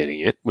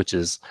calculating it, which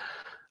is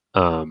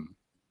an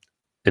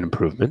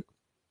improvement.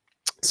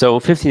 So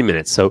 15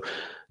 minutes. So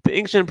the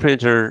inkjet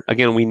printer,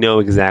 again, we know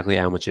exactly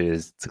how much it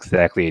is. It's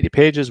exactly 80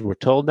 pages. We're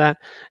told that.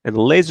 And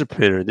the laser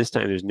printer, this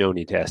time there's no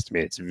need to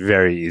estimate. It's a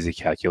very easy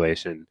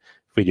calculation.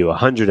 If we do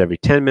 100 every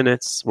 10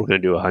 minutes, we're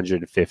going to do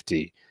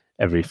 150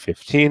 every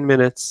 15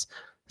 minutes.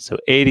 So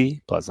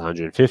 80 plus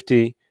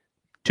 150,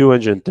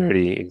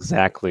 230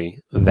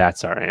 exactly.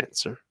 That's our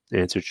answer.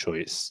 Answer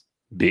choice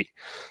B.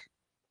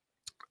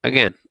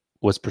 Again,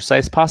 was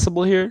precise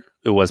possible here?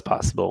 It was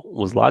possible.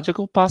 Was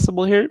logical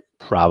possible here?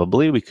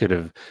 Probably. We could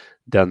have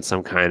done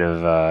some kind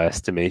of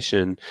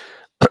estimation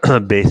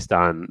based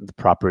on the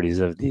properties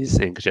of these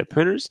inkjet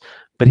printers.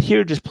 But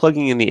here, just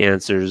plugging in the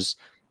answers,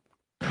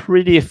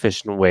 pretty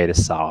efficient way to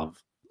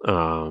solve.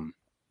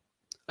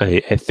 I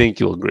think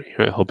you'll agree.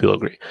 I hope you'll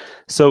agree.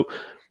 So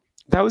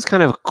that was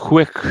kind of a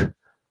quick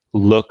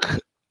look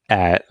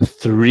at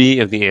 3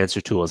 of the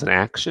answer tools in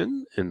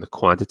action in the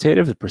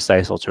quantitative, the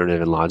precise,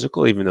 alternative, and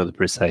logical, even though the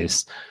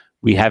precise,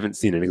 we haven't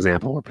seen an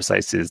example where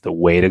precise is the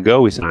way to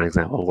go. We saw an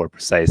example where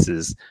precise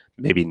is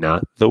maybe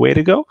not the way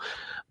to go.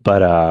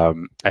 But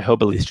I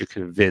hope at least you're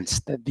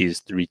convinced that these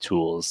 3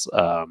 tools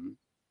are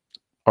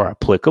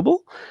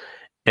applicable.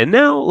 And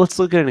now let's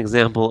look at an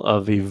example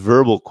of a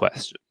verbal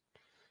question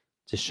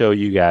to show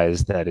you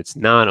guys that it's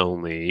not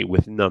only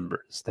with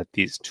numbers that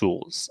these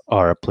tools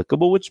are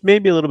applicable, which may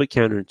be a little bit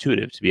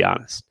counterintuitive, to be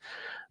honest.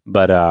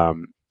 But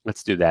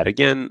let's do that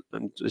again.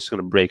 I'm just going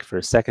to break for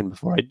a second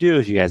before I do.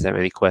 If you guys have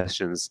any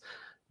questions,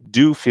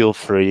 do feel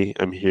free.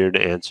 I'm here to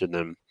answer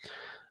them.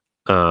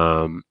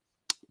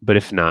 But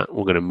if not,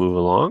 we're going to move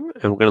along,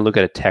 and we're going to look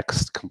at a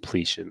text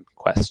completion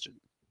question.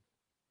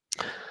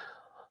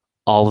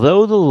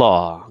 Although the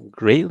law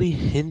greatly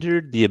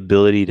hindered the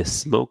ability to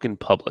smoke in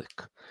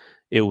public,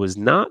 it was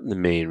not the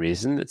main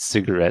reason that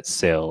cigarette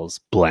sales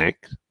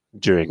blanked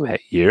during that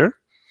year.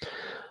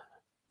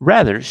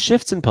 Rather,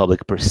 shifts in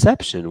public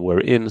perception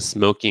wherein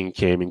smoking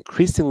came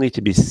increasingly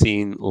to be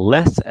seen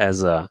less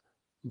as a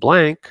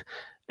blank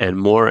and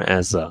more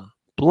as a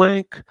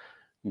blank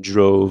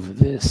drove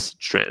this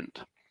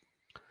trend.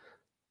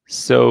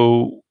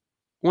 So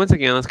once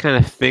again, let's kind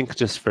of think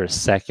just for a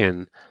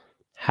second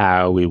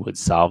how we would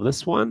solve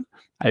this one.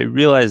 I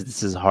realize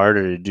this is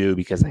harder to do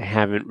because I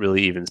haven't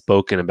really even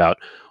spoken about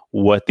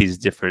what these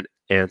different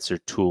answer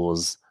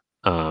tools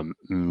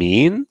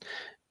mean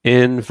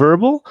in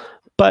verbal,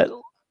 but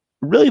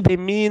really they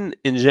mean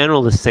in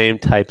general the same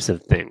types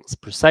of things.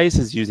 Precise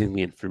is using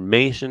the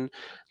information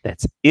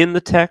that's in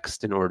the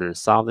text in order to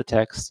solve the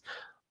text.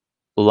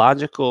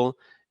 Logical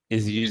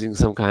is using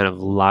some kind of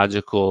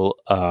logical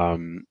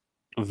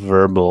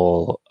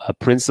verbal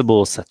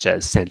principles such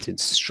as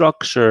sentence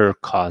structure,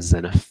 cause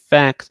and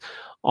effect,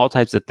 all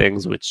types of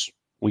things which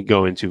we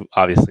go into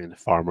obviously in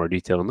far more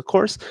detail in the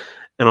course.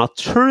 An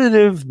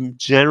alternative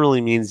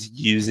generally means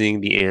using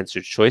the answer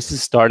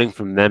choices, starting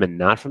from them and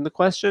not from the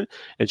question,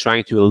 and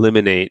trying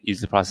to use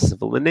the process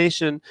of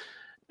elimination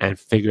and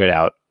figure it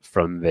out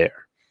from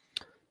there.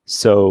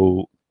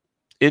 So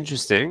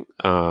interesting.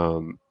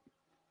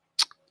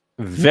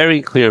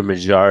 Very clear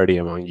majority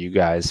among you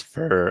guys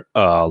for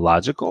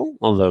logical,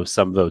 although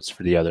some votes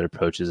for the other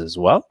approaches as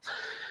well.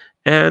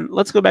 And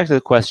let's go back to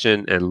the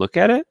question and look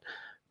at it.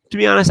 To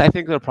be honest, I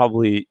think there are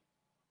probably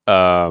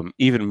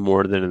even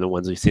more than in the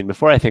ones we've seen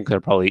before. I think there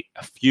are probably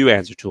a few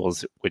answer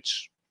tools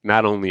which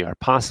not only are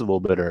possible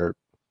but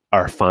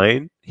are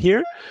fine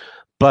here.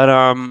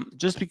 But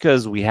just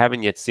because we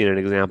haven't yet seen an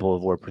example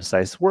of where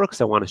precise works,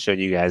 I want to show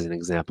you guys an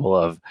example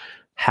of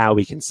how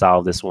we can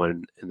solve this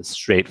one in a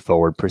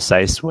straightforward,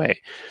 precise way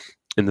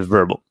in the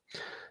verbal.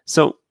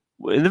 So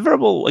in the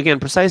verbal, again,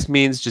 precise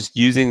means just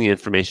using the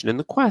information in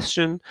the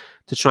question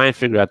to try and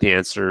figure out the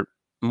answer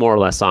more or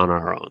less on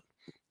our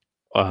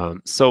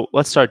own. So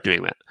let's start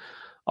doing that.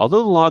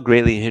 Although the law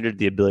greatly hindered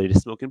the ability to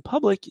smoke in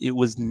public, it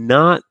was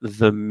not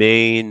the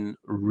main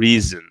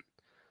reason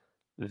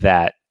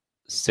that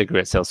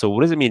cigarette sales. So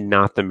what does it mean,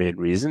 not the main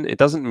reason? It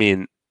doesn't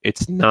mean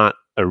it's not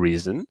a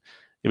reason.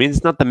 It means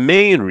it's not the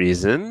main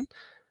reason.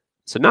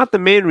 So not the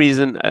main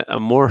reason, a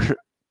more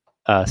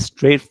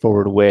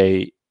straightforward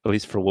way, at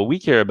least for what we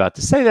care about,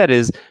 to say that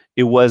is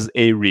it was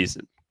a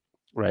reason,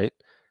 right?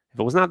 If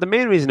it was not the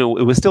main reason,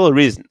 it was still a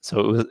reason.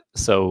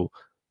 So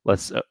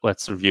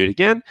let's review it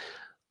again.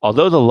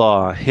 Although the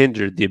law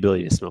hindered the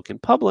ability to smoke in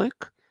public,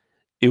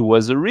 it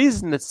was a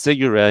reason that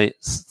cigarette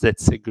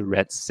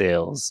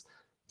sales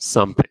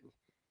something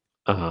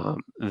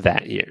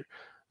that year.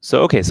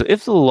 So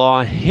if the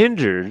law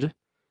hindered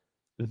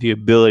the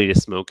ability to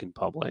smoke in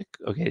public,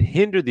 it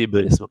hindered the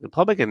ability to smoke in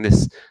public, and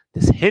this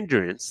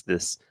hindrance,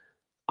 this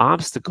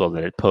obstacle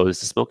that it posed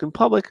to smoke in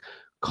public,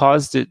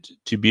 caused it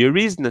to be a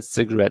reason that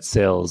cigarette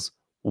sales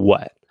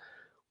what?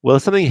 Well,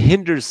 if something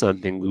hinders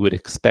something, we would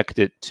expect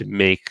it to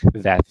make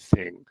that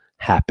thing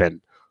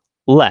happen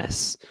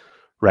less,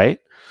 right?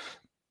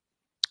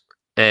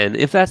 And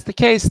if that's the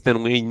case,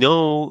 then we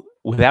know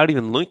without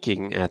even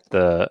looking at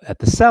the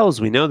cells,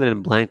 we know that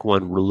in blank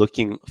 1, we're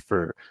looking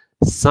for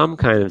some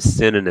kind of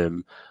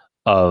synonym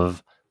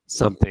of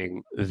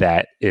something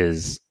that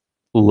is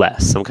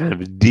less, some kind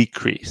of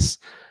decrease.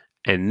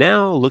 And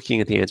now looking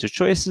at the answer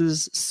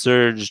choices,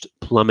 surged,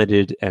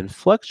 plummeted, and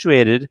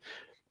fluctuated.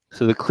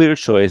 So the clear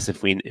choice,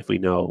 if we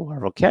know our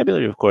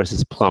vocabulary, of course,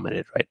 is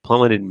plummeted, right?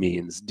 Plummeted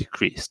means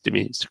decreased. It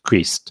means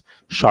decreased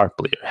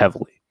sharply or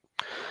heavily.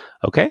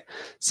 Okay,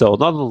 so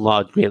although the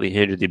law greatly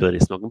hindered the ability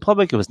to smoke in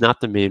public, it was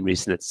not the main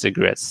reason that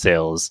cigarette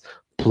sales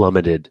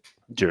plummeted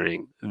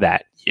during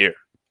that year.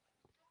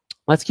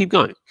 Let's keep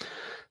going.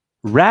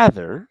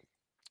 Rather,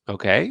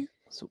 okay,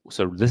 so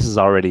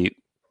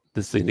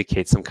this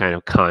indicates some kind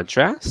of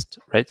contrast,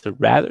 right? So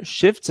rather,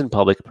 shifts in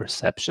public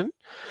perception,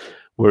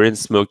 wherein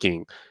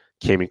smoking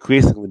came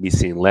increasingly to be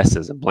seen less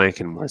as a blank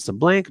and more as a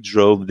blank,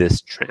 drove this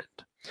trend.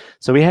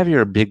 So we have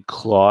here a big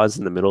clause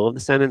in the middle of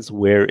the sentence,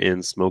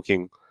 wherein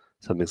smoking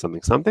something,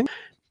 something, something,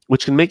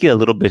 which can make it a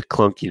little bit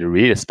clunky to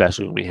read,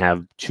 especially when we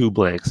have two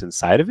blanks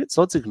inside of it.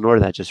 So let's ignore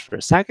that just for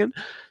a second.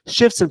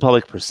 Shifts in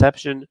public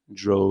perception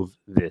drove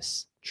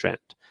this trend.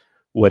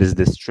 What is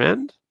this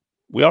trend?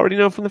 We already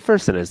know from the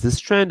first sentence. This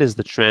trend is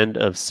the trend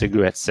of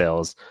cigarette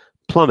sales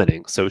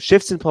plummeting. So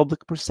shifts in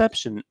public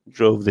perception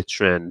drove the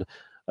trend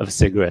of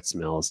cigarette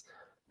sales,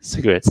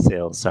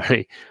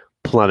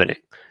 plummeting.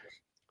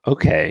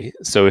 Okay,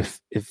 so if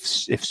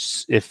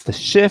the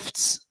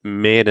shifts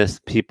made us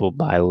people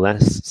buy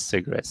less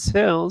cigarette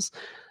sales,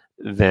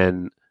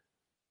 then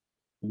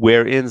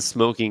wherein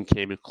smoking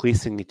came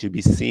increasingly to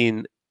be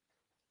seen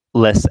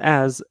less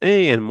as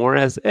A and more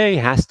as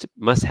A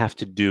must have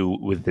to do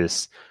with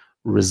this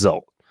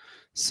result.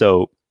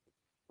 So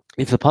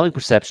if the public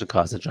perception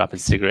caused a drop in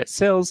cigarette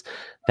sales,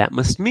 that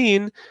must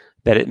mean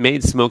that it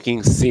made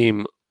smoking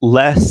seem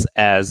less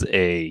as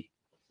a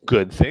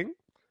good thing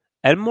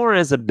and more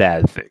as a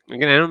bad thing.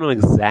 Again, I don't know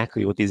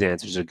exactly what these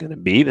answers are going to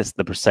be.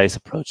 The precise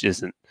approach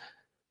is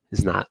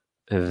not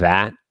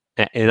that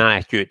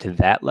inaccurate to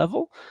that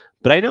level,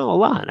 but I know a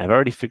lot. I've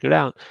already figured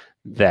out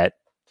that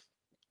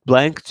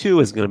blank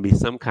 2 is going to be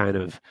some kind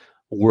of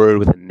word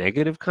with a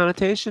negative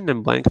connotation,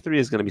 and blank 3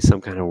 is going to be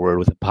some kind of word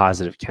with a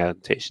positive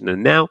connotation.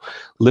 And now,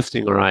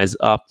 lifting our eyes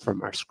up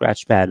from our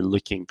scratch pad and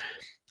looking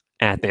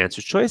at the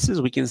answer choices,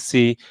 we can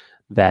see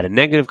that a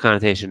negative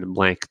connotation in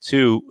blank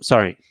 2,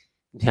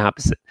 the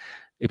opposite,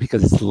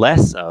 because it's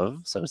less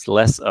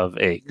of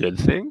a good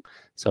thing.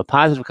 So a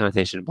positive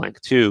connotation in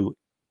blank 2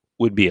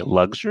 would be a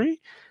luxury,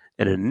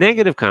 and a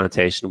negative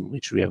connotation,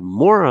 which we have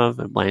more of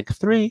in blank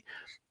 3,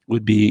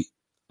 would be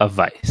a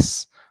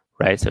vice,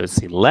 right? So it's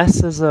seen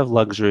less as a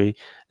luxury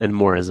and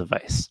more as a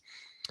vice.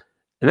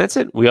 And that's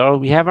it. We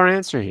have our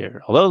answer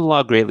here. Although the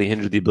law greatly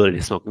hindered the ability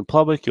to smoke in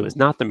public, it was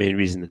not the main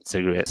reason that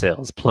cigarette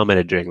sales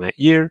plummeted during that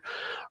year.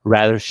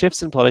 Rather,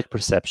 shifts in public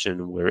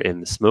perception wherein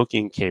the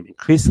smoking came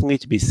increasingly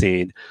to be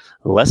seen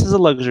less as a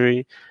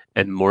luxury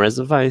and more as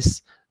a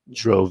vice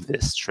drove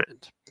this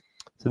trend.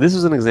 So this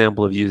was an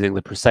example of using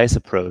the precise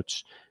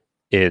approach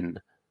in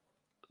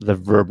the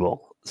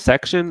verbal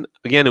section.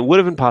 Again, it would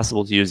have been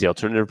possible to use the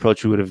alternative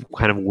approach. We would have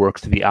kind of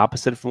worked the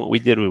opposite from what we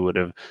did. We would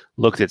have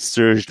looked at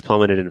surged,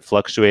 plummeted, and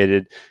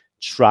fluctuated,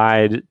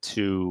 tried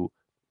to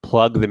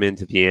plug them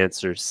into the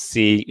answer,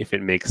 see if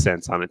it makes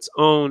sense on its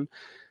own.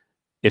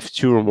 If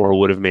two or more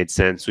would have made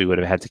sense, we would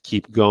have had to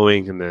keep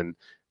going and then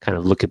kind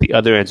of look at the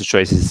other answer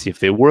choices to see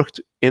if they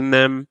worked in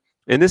them.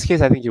 In this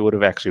case, I think it would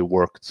have actually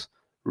worked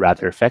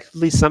rather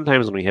effectively.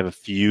 Sometimes when we have a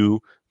few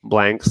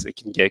blanks, it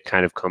can get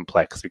kind of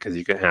complex because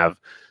you can have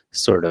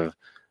sort of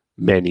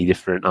many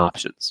different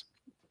options.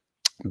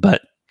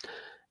 But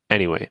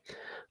anyway,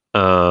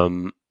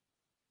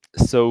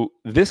 so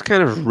this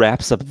kind of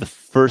wraps up the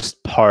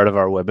first part of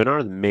our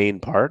webinar, the main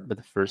part, but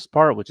the first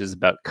part, which is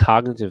about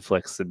cognitive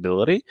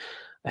flexibility.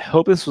 I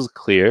hope this was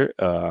clear.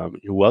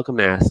 You're welcome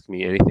to ask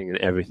me anything and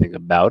everything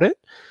about it.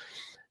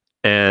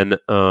 And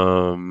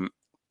I'm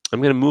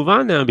going to move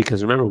on now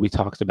because remember we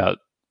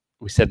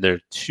said there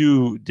are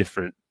two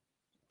different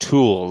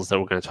tools that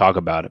we're going to talk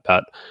about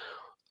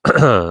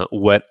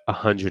what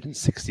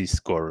 160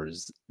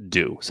 scorers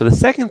do. So the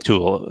second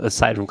tool,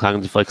 aside from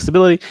cognitive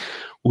flexibility,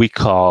 we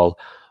call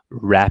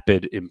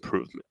rapid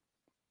improvement.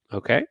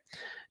 Okay?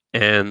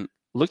 And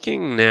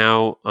looking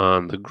now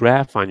on the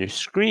graph on your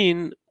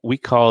screen, we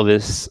call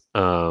this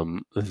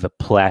the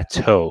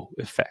plateau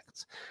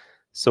effect.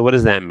 So what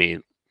does that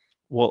mean?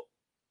 Well,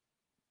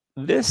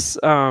 this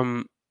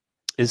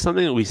is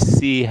something that we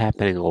see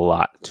happening a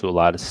lot to a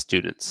lot of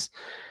students.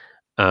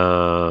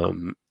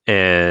 And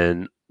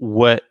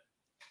what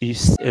you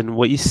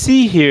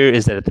see here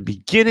is that at the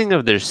beginning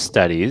of their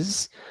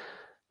studies,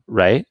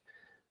 right?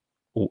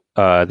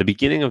 The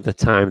beginning of the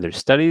time their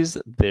studies,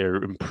 they're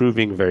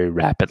improving very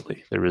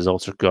rapidly. Their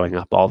results are going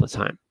up all the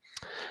time.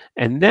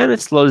 And then it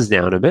slows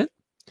down a bit.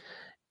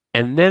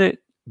 And then it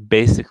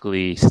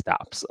basically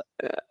stops.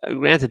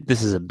 Granted,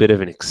 this is a bit of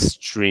an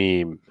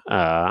extreme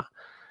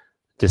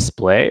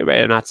display,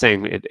 right? I'm not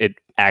saying it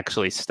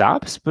actually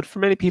stops, but for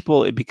many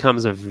people, it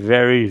becomes a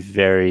very,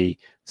 very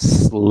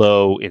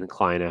slow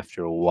incline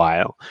after a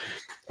while.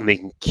 And they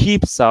can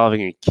keep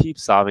solving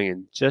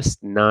and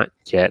just not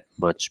get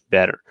much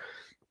better.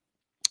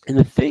 And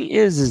the thing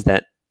is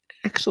that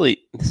actually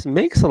this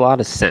makes a lot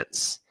of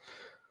sense.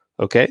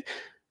 Okay?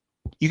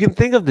 You can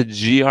think of the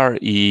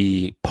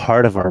GRE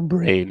part of our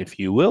brain, if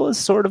you will, as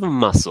sort of a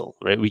muscle,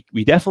 right?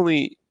 We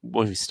definitely,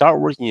 when we start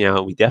working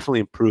out, we definitely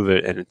improve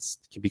it, and it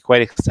can be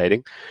quite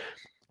exciting.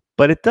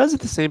 But it does at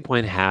the same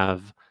point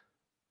have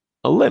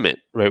a limit,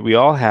 right? We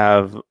all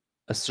have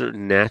a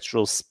certain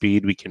natural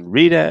speed we can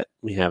read at.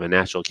 We have a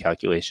natural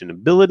calculation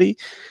ability.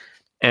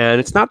 And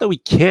it's not that we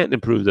can't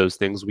improve those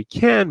things. We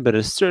can, but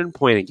at a certain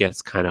point, it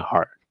gets kind of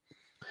hard.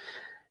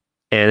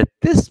 And at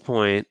this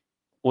point,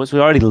 once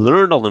we already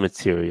learned all the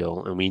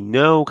material and we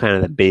know kind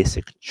of the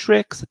basic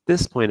tricks, at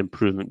this point,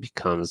 improvement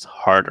becomes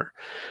harder.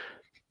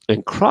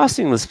 And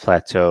crossing this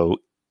plateau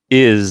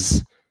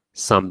is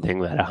something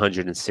that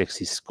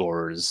 160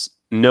 scorers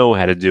know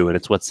how to do, and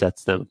it's what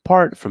sets them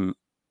apart from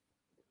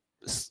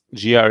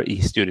GRE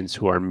students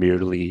who are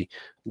merely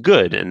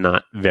good and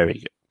not very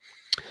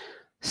good.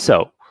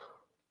 So,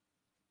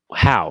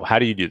 how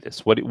do you do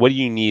this? What do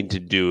you need to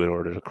do in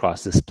order to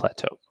cross this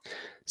plateau?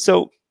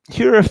 So,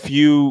 here are a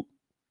few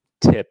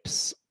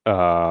tips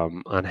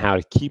on how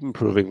to keep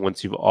improving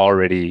once you've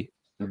already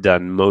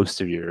done most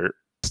of your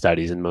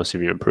studies and most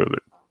of your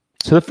improvement.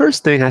 So the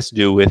first thing has to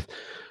do with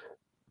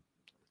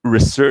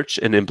research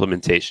and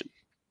implementation.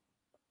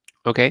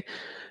 Okay.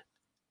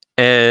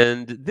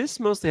 And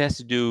this mostly has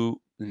to do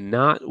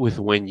not with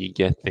when you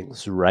get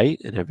things right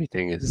and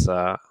everything is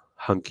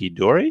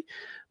hunky-dory,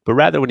 but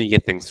rather when you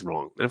get things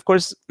wrong. And of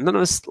course, none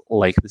of us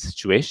like the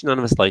situation. None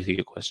of us like to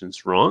get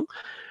questions wrong.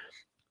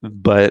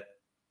 But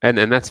and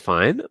that's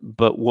fine.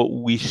 But what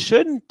we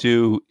shouldn't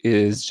do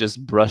is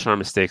just brush our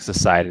mistakes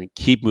aside and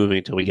keep moving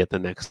until we get the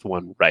next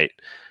one right,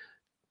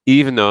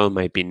 even though it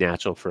might be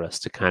natural for us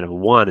to kind of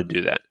want to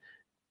do that.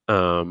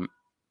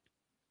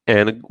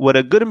 And what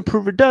a good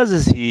improver does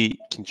is he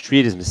can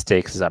treat his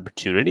mistakes as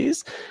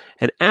opportunities.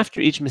 And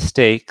after each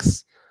mistake,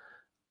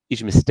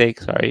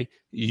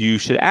 you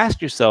should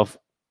ask yourself,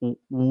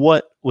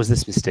 what was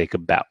this mistake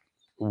about?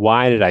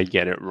 Why did I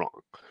get it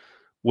wrong?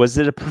 Was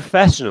it a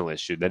professional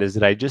issue? That is,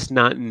 did I just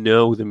not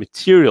know the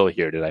material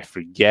here? Did I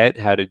forget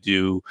how to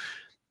do,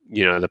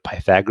 the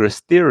Pythagoras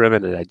theorem,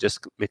 and did I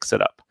just mix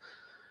it up?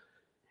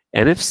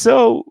 And if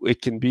so,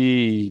 it can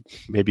be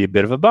maybe a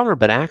bit of a bummer,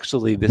 but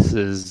actually this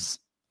is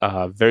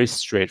very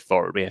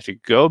straightforward. We have to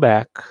go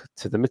back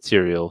to the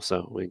material.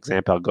 So, for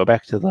example, I'll go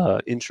back to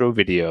the intro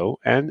video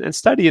and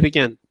study it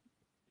again.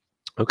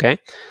 Okay,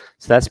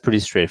 so that's pretty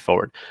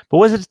straightforward. But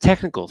was it a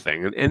technical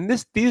thing? And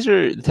these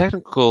are the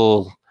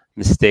technical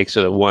mistakes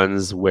are the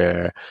ones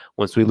where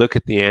once we look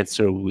at the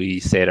answer, we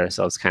say to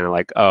ourselves kind of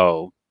like,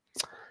 oh,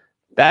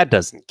 that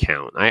doesn't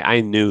count.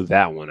 I knew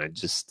that one. I'm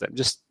just,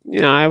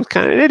 I was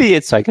kind of an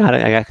idiot, so I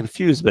got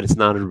confused, but it's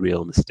not a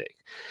real mistake.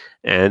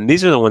 And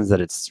these are the ones that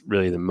it's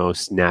really the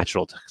most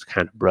natural to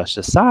kind of brush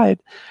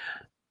aside.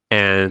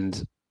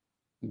 And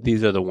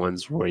these are the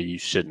ones where you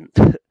shouldn't.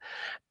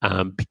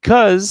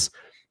 Because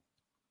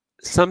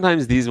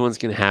sometimes these ones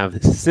can have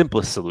the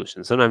simplest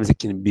solution. Sometimes it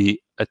can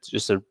be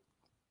just a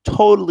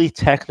totally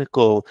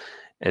technical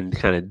and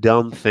kind of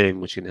dumb thing,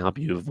 which can help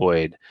you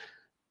avoid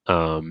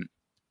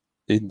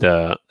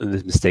the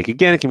mistake.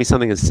 Again, it can be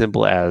something as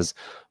simple as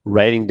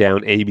writing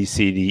down A, B,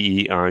 C,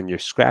 D, E on your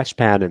scratch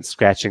pad and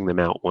scratching them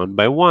out one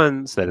by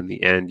one so that in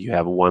the end you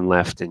have one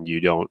left and you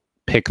don't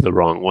pick the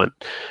wrong one.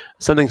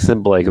 Something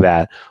simple like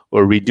that,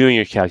 or redoing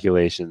your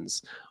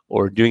calculations,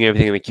 or doing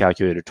everything in the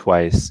calculator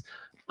twice.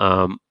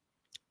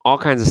 All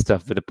kinds of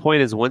stuff. But the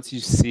point is, once you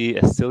see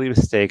a silly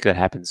mistake that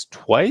happens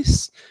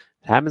twice,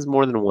 it happens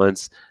more than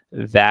once,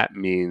 that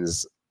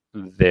means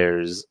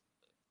there's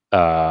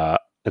an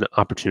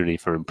opportunity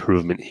for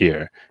improvement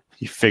here.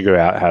 You figure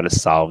out how to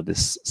solve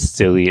this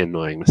silly,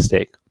 annoying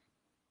mistake.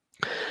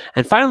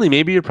 And finally,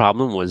 maybe your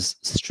problem was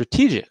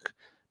strategic.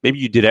 Maybe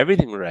you did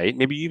everything right.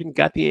 Maybe you even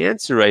got the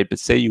answer right, but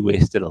say you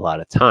wasted a lot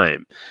of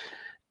time.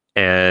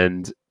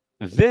 And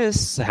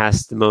this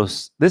has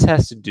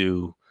to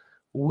do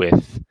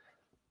with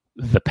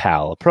the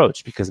PAL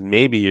approach, because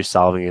maybe you're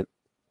solving it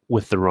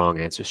with the wrong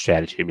answer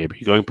strategy. Maybe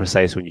you're going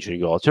precise when you should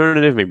go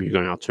alternative. Maybe you're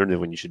going alternative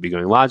when you should be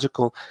going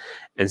logical,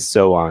 and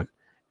so on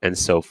and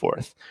so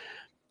forth.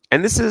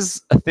 And this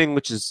is a thing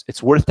which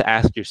it's worth to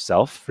ask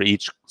yourself for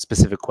each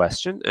specific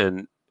question.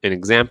 And in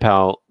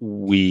examPAL,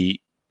 we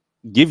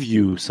give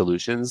you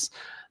solutions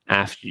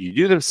after you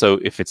do them. So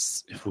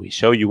if we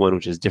show you one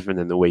which is different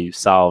than the way you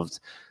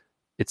solved,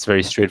 it's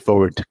very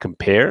straightforward to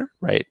compare,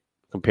 right?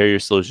 Compare your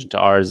solution to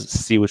ours,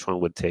 see which one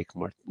would take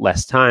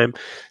less time,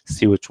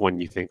 see which one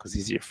you think was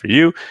easier for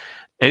you.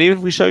 And even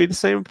if we show you the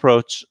same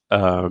approach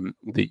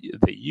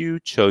that you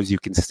chose, you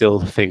can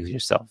still think to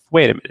yourself,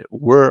 wait a minute,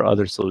 were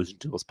other solution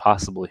tools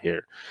possible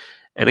here?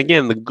 And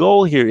again, the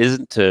goal here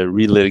isn't to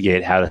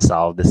relitigate how to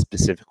solve this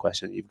specific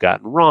question you've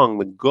gotten wrong.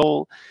 The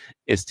goal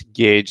is to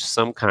gauge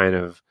some kind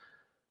of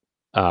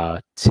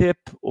tip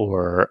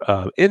or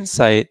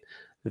insight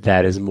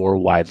that is more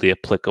widely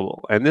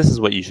applicable. And this is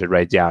what you should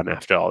write down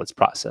after all this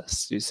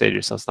process. You say to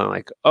yourself something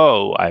like,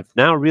 oh, I've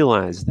now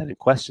realized that in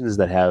questions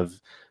that have,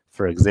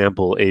 for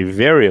example, a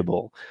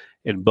variable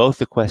in both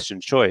the question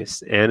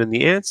choice and in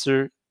the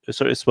answer,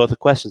 sorry, it's both the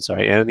question,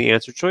 sorry, and in the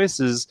answer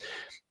choices,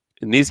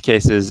 in these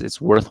cases, it's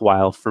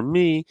worthwhile for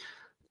me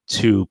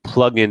to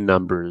plug in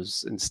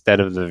numbers instead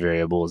of the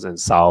variables and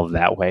solve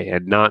that way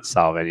and not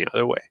solve any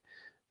other way.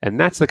 And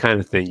that's the kind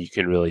of thing you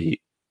can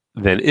really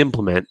then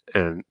implement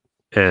and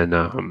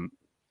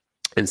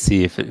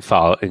see if it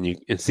follow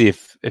and see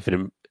if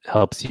it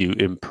helps you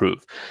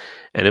improve.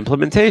 And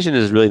implementation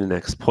is really the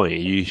next point.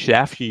 You should,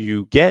 after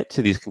you get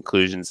to these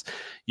conclusions,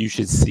 you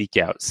should seek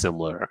out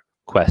similar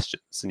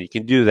questions, and you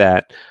can do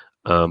that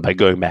by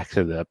going back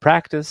to the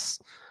practice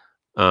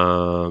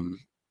on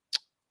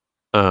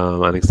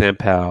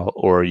examPAL,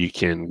 or you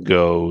can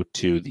go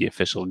to the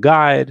official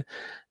guide,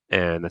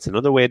 and that's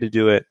another way to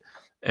do it.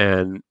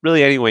 And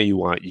really, any way you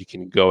want, you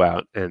can go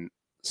out and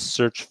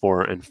search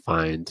for and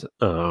find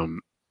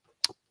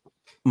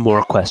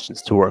more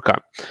questions to work on.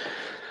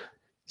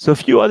 So a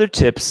few other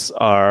tips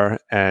are,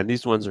 and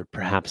these ones are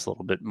perhaps a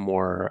little bit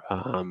more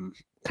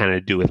kind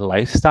of do with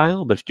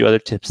lifestyle, but a few other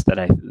tips that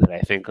I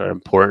think are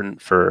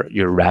important for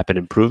your rapid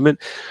improvement.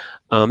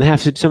 Some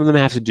of them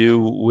have to do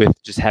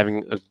with just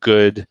having a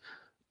good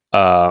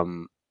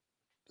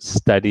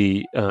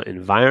study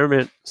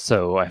environment.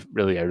 So I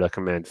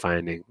recommend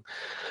finding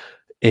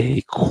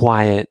a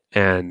quiet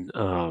and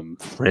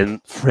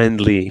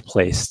friendly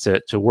place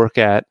to work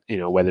at,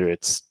 whether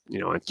it's,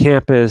 on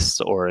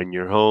campus or in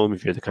your home,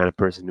 if you're the kind of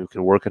person who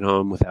can work at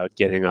home without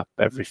getting up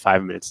every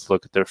 5 minutes to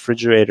look at the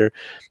refrigerator.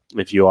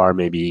 If you are,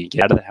 maybe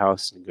get out of the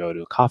house and go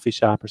to a coffee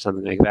shop or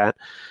something like that.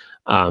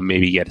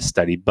 Maybe get a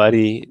study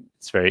buddy.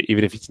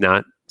 Even if it's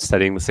not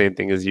studying the same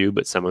thing as you,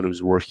 but someone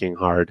who's working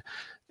hard,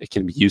 it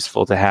can be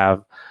useful to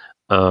have.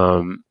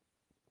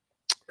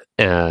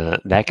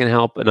 That can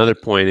help. Another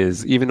point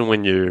is, even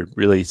when you're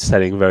really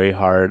studying very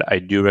hard, I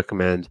do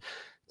recommend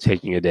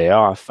taking a day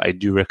off. I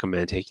do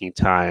recommend taking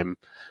time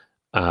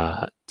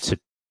to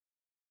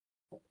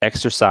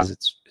exercise.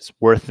 It's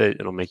worth it.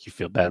 It'll make you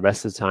feel better the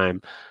rest of the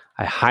time.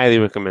 I highly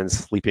recommend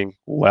sleeping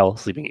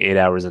 8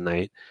 hours a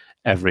night,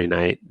 every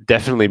night,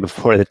 definitely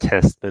before the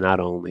test, but not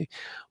only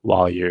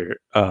while you're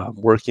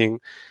working.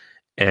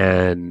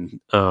 And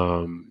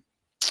I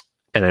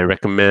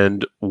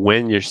recommend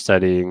when you're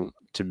studying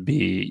to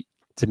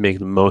make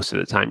the most of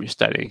the time you're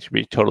studying, to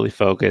be totally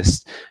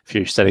focused. If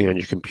you're studying on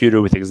your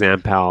computer with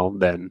examPAL,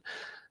 then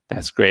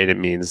that's great. It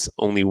means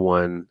only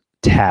one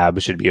tab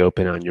should be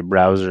open on your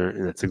browser,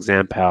 and that's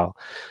examPAL.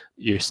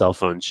 Your cell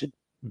phone should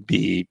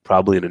be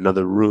probably in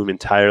another room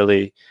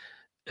entirely,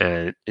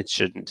 and it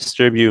shouldn't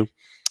disturb you.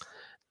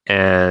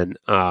 And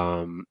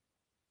all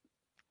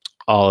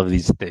of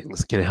these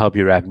things can help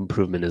your rapid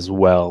improvement as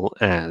well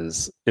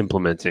as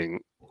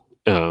implementing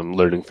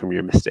learning from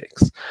your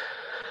mistakes.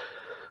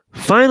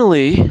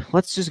 Finally,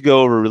 let's just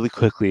go over really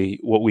quickly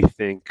what we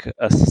think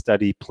a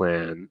study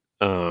plan,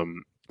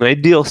 an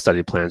ideal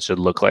study plan should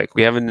look like.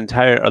 We have an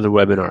entire other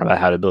webinar about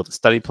how to build a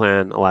study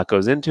plan. A lot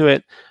goes into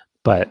it,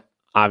 but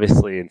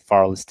obviously in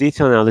far less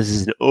detail now. This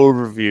is an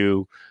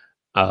overview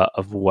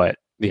of what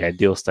the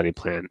ideal study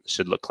plan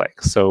should look like.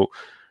 So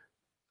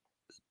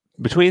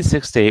between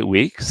 6 to 8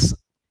 weeks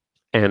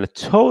and a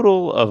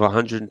total of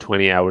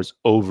 120 hours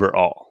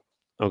overall,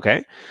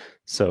 okay?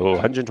 So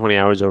 120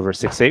 hours over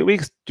 6 to 8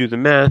 weeks, do the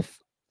math.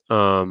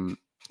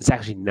 It's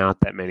actually not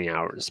that many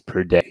hours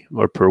per day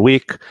or per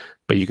week,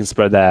 but you can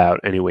spread that out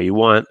any way you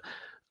want.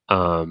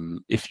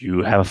 If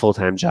you have a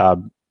full-time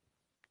job,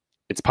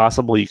 it's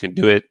possible you can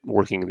do it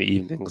working in the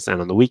evenings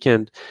and on the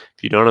weekend.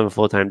 If you don't have a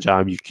full-time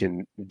job, you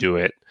can do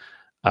it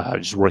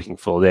just working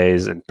full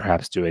days, and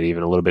perhaps do it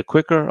even a little bit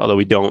quicker. Although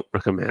we don't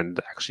recommend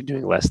actually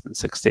doing less than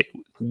 6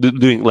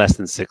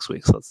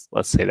 weeks.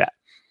 Let's say that.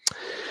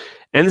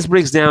 And this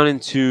breaks down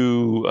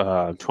into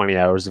 20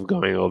 hours of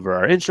going over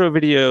our intro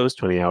videos,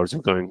 20 hours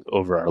of going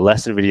over our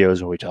lesson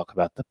videos where we talk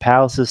about the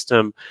PAL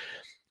system,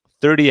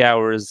 30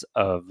 hours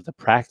of the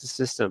practice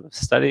system of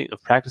studying,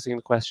 of practicing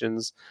the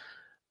questions.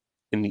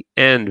 In the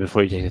end,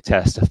 before you take a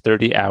test,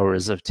 30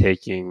 hours of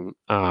taking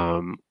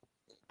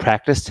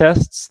practice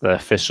tests, the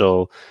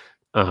official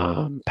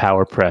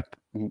Power Prep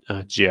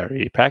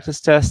GRE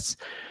practice tests,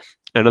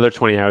 another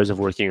 20 hours of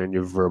working on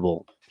your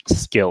verbal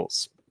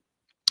skills.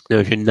 Now,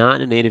 if you're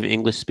not a native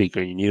English speaker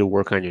and you need to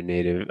work on your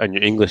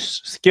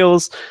English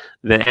skills,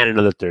 then add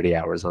another 30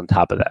 hours on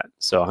top of that.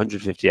 So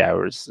 150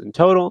 hours in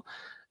total,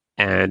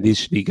 and these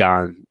should be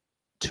gone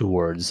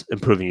towards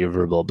improving your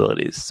verbal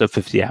abilities. So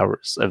 50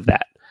 hours of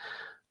that.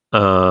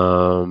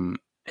 And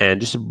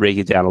just to break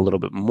it down a little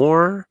bit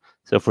more,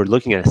 so if we're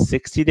looking at a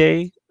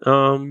 60-day,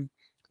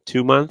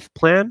 2-month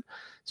plan,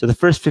 so the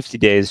first 50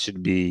 days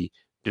should be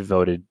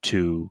devoted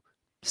to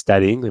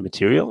studying the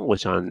material,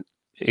 which on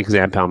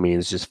examPAL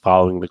means just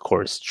following the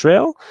course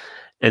trail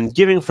and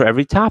giving for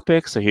every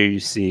topic. So here you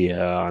see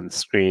on the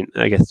screen,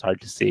 I guess it's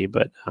hard to see,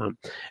 but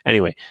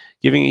anyway,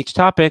 giving each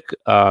topic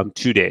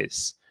 2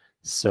 days.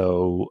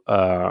 So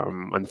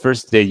on the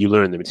first day, you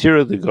learn the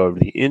material, you go over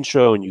the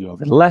intro, and you go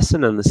over the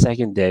lesson. On the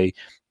second day,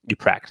 you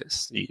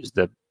practice. You use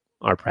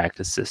our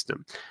practice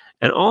system.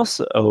 And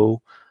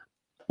also,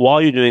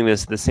 while you're doing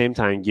this, at the same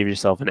time, give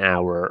yourself an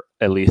hour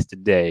at least a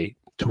day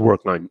to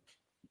work on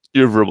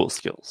your verbal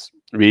skills,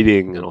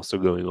 reading and also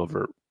going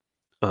over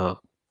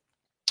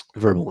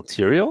verbal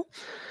material.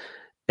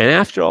 And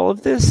after all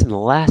of this, in the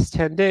last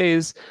 10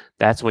 days,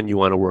 that's when you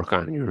want to work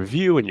on your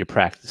review and your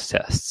practice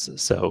tests.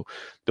 So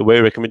the way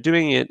I recommend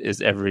doing it is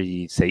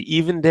every, say,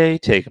 even day,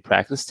 take a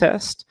practice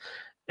test,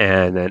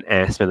 and then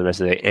spend the rest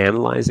of the day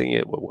analyzing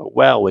it, what went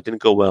well, what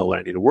didn't go well, what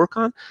I need to work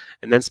on,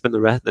 and then spend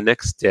the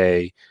next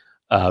day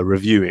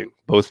reviewing,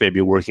 both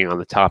maybe working on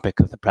the topic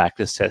that the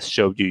practice test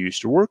showed you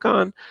used to work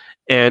on,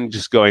 and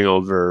just going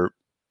over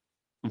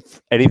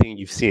anything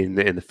you've seen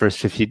in the first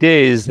 50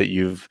 days that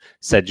you've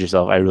said to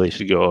yourself, I really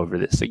should go over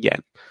this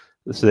again.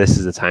 So this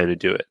is the time to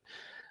do it.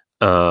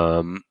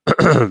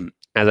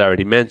 As I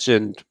already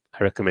mentioned,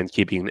 I recommend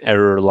keeping an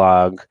error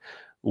log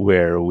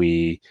where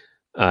we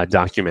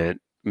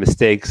document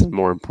mistakes and,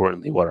 more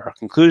importantly, what are our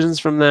conclusions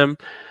from them,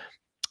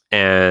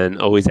 and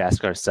always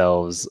ask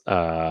ourselves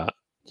when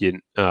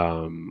you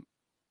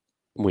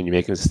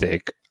make a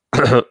mistake,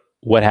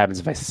 what happens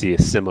if I see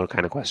a similar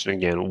kind of question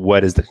again?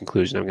 What is the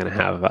conclusion I'm going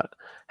to have about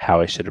how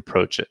I should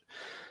approach it?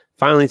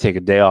 Finally, take a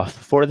day off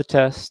before the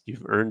test.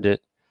 You've earned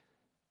it.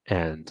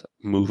 And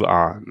move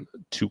on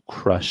to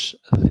crush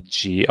the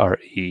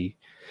GRE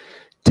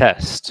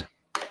test.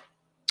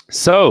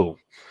 So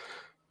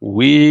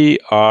we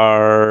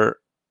are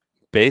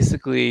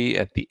basically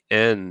at the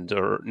end,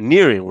 or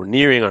we're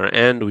nearing our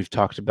end. We've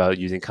talked about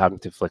using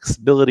cognitive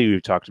flexibility.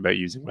 We've talked about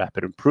using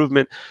rapid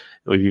improvement.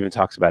 We've even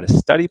talked about a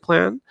study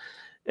plan.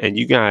 And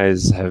you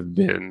guys have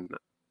been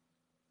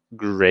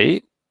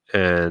great.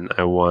 And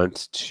I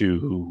want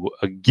to,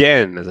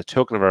 again, as a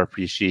token of our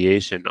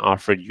appreciation,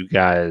 offer you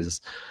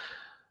guys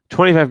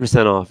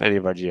 25% off any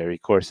of our GRE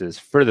courses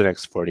for the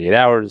next 48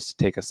 hours. To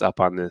take us up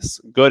on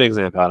this, go to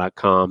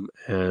examPAL.com,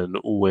 and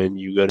when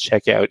you go to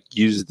checkout,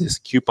 use this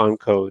coupon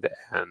code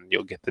and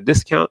you'll get the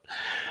discount.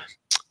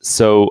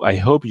 So I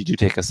hope you do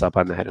take us up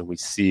on that, and we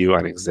see you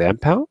on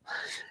examPAL.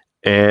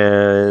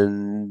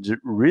 And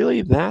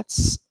really,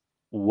 that's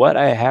what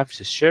I have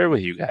to share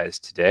with you guys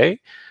today.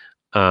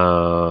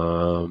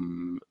 So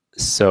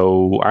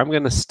I'm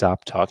going to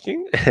stop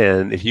talking,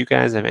 and if you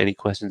guys have any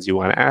questions you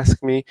want to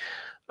ask me,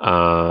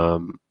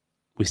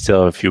 we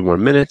still have a few more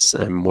minutes.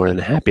 I'm more than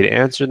happy to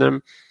answer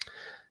them.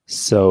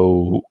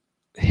 So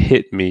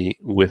hit me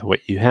with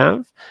what you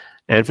have.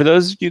 And for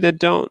those of you that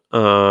don't,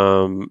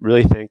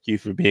 really thank you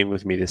for being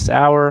with me this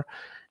hour.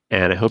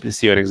 And I hope to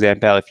see you on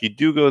examPAL. If you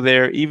do go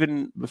there,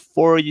 even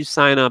before you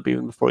sign up,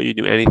 even before you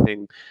do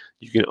anything,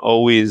 you can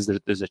always,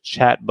 there's a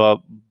chat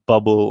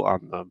bubble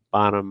on the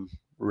bottom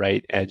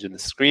right edge of the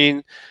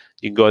screen.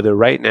 You can go there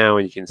right now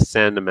and you can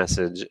send a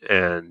message.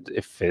 And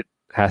if it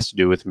has to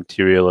do with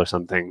material or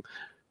something,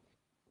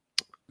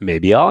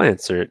 maybe I'll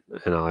answer it,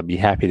 and I'll be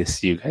happy to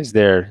see you guys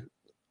there.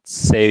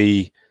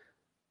 Say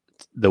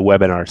the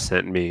webinar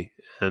sent me,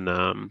 and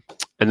then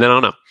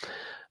I'll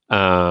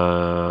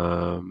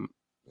know.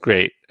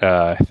 Great.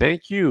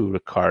 Thank you,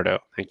 Ricardo.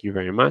 Thank you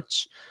very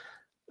much.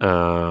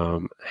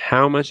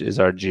 How much is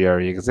our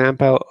GRE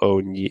examPAL?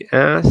 Oni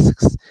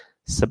asks.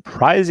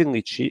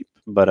 Surprisingly cheap,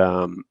 but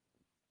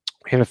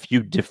we have a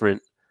few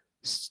different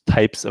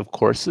types of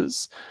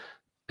courses.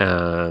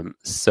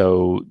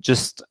 So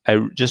I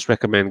just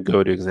recommend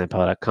go to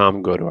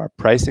examPAL.com, go to our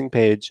pricing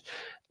page,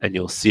 and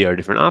you'll see our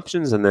different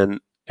options. And then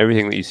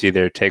everything that you see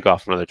there, take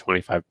off another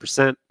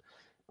 25%,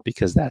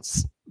 because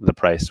that's the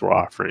price we're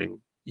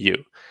offering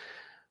you.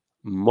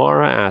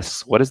 Mara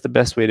asks, what is the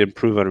best way to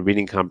improve on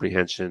reading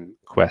comprehension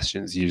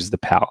questions? Use the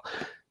PAL.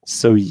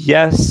 So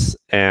yes,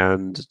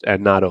 and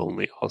not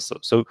only also.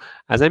 So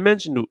as I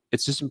mentioned,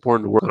 it's just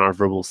important to work on our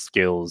verbal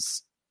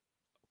skills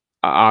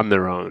on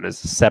their own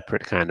as a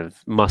separate kind of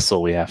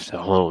muscle we have to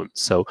hone.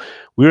 So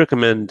we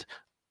recommend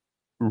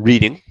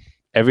reading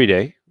every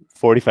day,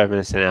 45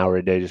 minutes, an hour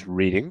a day, just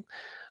reading.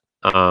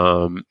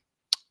 And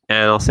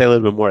I'll say a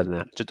little bit more than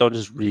that. Don't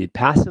just read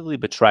passively,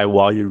 but try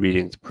while you're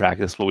reading to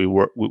practice what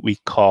we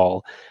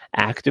call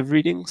active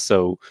reading.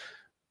 So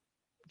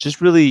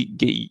just really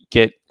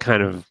get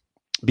kind of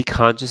be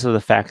conscious of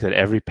the fact that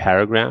every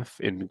paragraph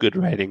in good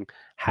writing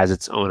has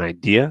its own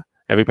idea.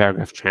 Every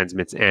paragraph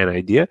transmits an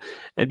idea,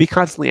 and be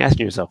constantly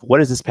asking yourself, what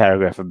is this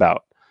paragraph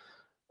about?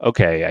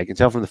 Okay, I can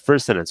tell from the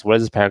first sentence, what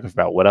is this paragraph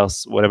about? What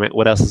else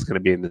is going to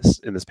be in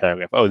this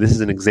paragraph? Oh, this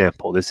is an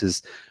example.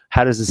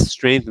 How does this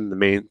strengthen the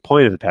main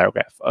point of the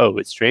paragraph? Oh,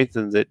 it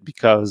strengthens it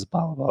because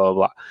blah, blah, blah,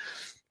 blah.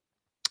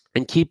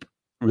 And keep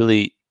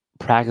really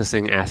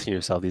practicing asking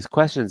yourself these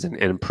questions and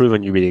improve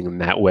on your reading in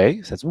that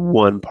way. So that's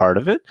one part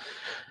of it.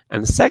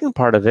 And the second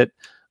part of it,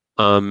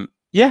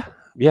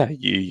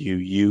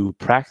 you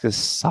practice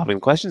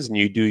solving questions, and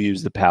you do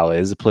use the PAL.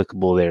 It is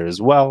applicable there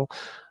as well.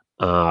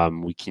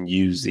 We can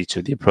use each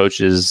of the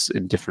approaches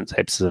in different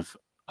types of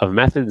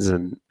methods,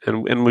 and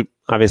we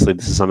obviously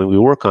this is something we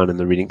work on in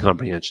the reading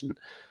comprehension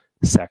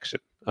section.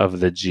 of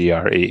the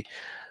GRE.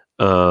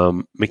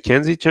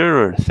 Mackenzie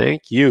Turner,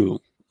 thank you.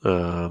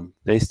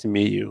 Nice to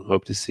meet you.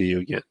 Hope to see you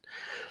again.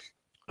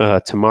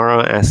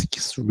 Tomorrow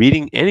asks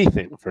reading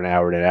anything for an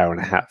hour to an hour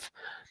and a half.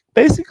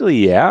 Basically,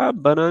 yeah,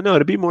 but no,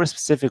 to be more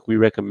specific, we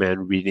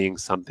recommend reading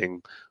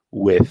something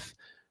with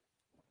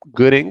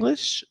good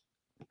English.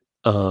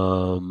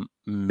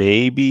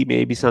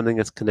 Maybe something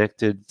that's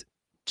connected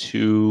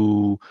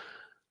to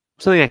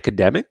something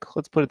academic,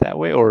 let's put it that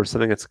way, or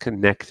something that's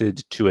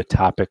connected to a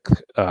topic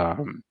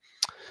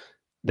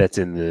that's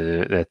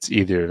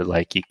either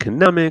like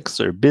economics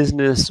or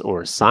business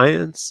or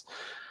science.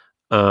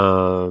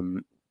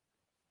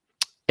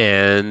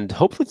 And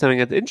hopefully something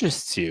that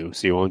interests you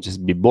so you won't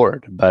just be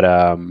bored. But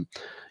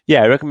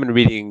yeah, I recommend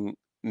reading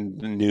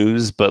the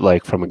news, but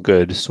like from a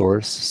good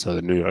source. So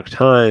the New York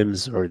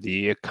Times or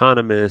the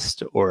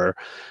Economist or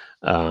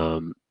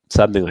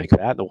something like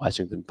that, the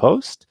Washington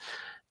Post.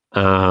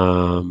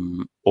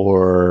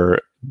 Or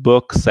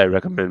books, I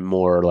recommend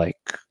more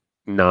like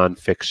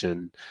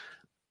nonfiction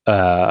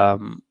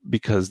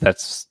because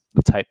that's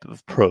the type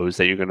of prose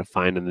that you're going to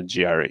find in the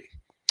GRE.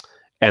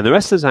 And the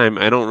rest of the time,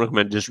 I don't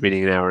recommend just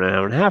reading an hour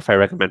and a half. I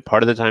recommend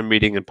part of the time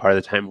reading and part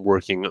of the time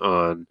working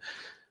on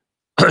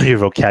your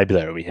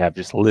vocabulary. We have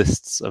just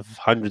lists of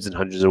hundreds and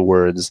hundreds of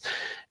words,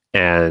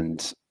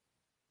 and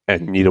you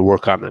need to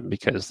work on them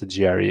because the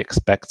GRE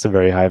expects a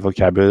very high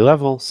vocabulary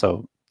level,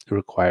 so it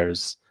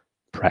requires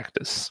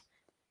practice.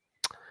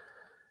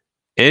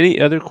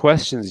 Any other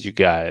questions, you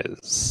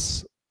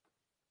guys?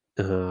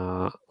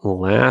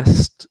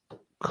 Last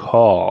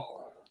call.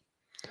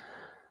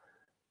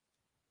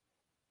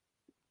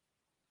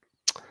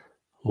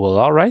 Well,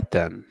 all right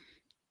then.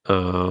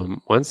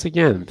 Once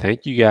again,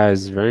 thank you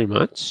guys very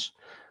much.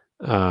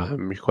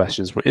 Your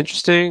questions were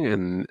interesting,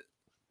 and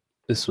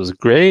this was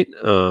great.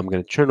 I'm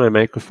going to turn my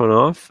microphone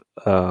off.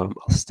 I'll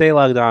stay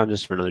logged on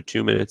just for another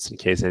 2 minutes in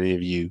case any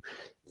of you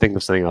think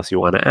of something else you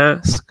want to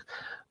ask.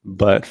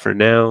 But for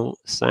now,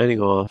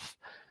 signing off.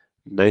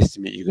 Nice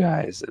to meet you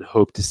guys, and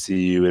hope to see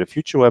you in a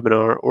future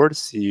webinar or to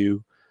see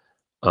you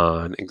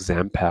on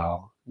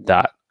examPAL.com.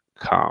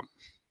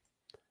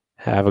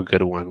 Have a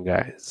good one,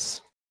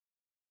 guys.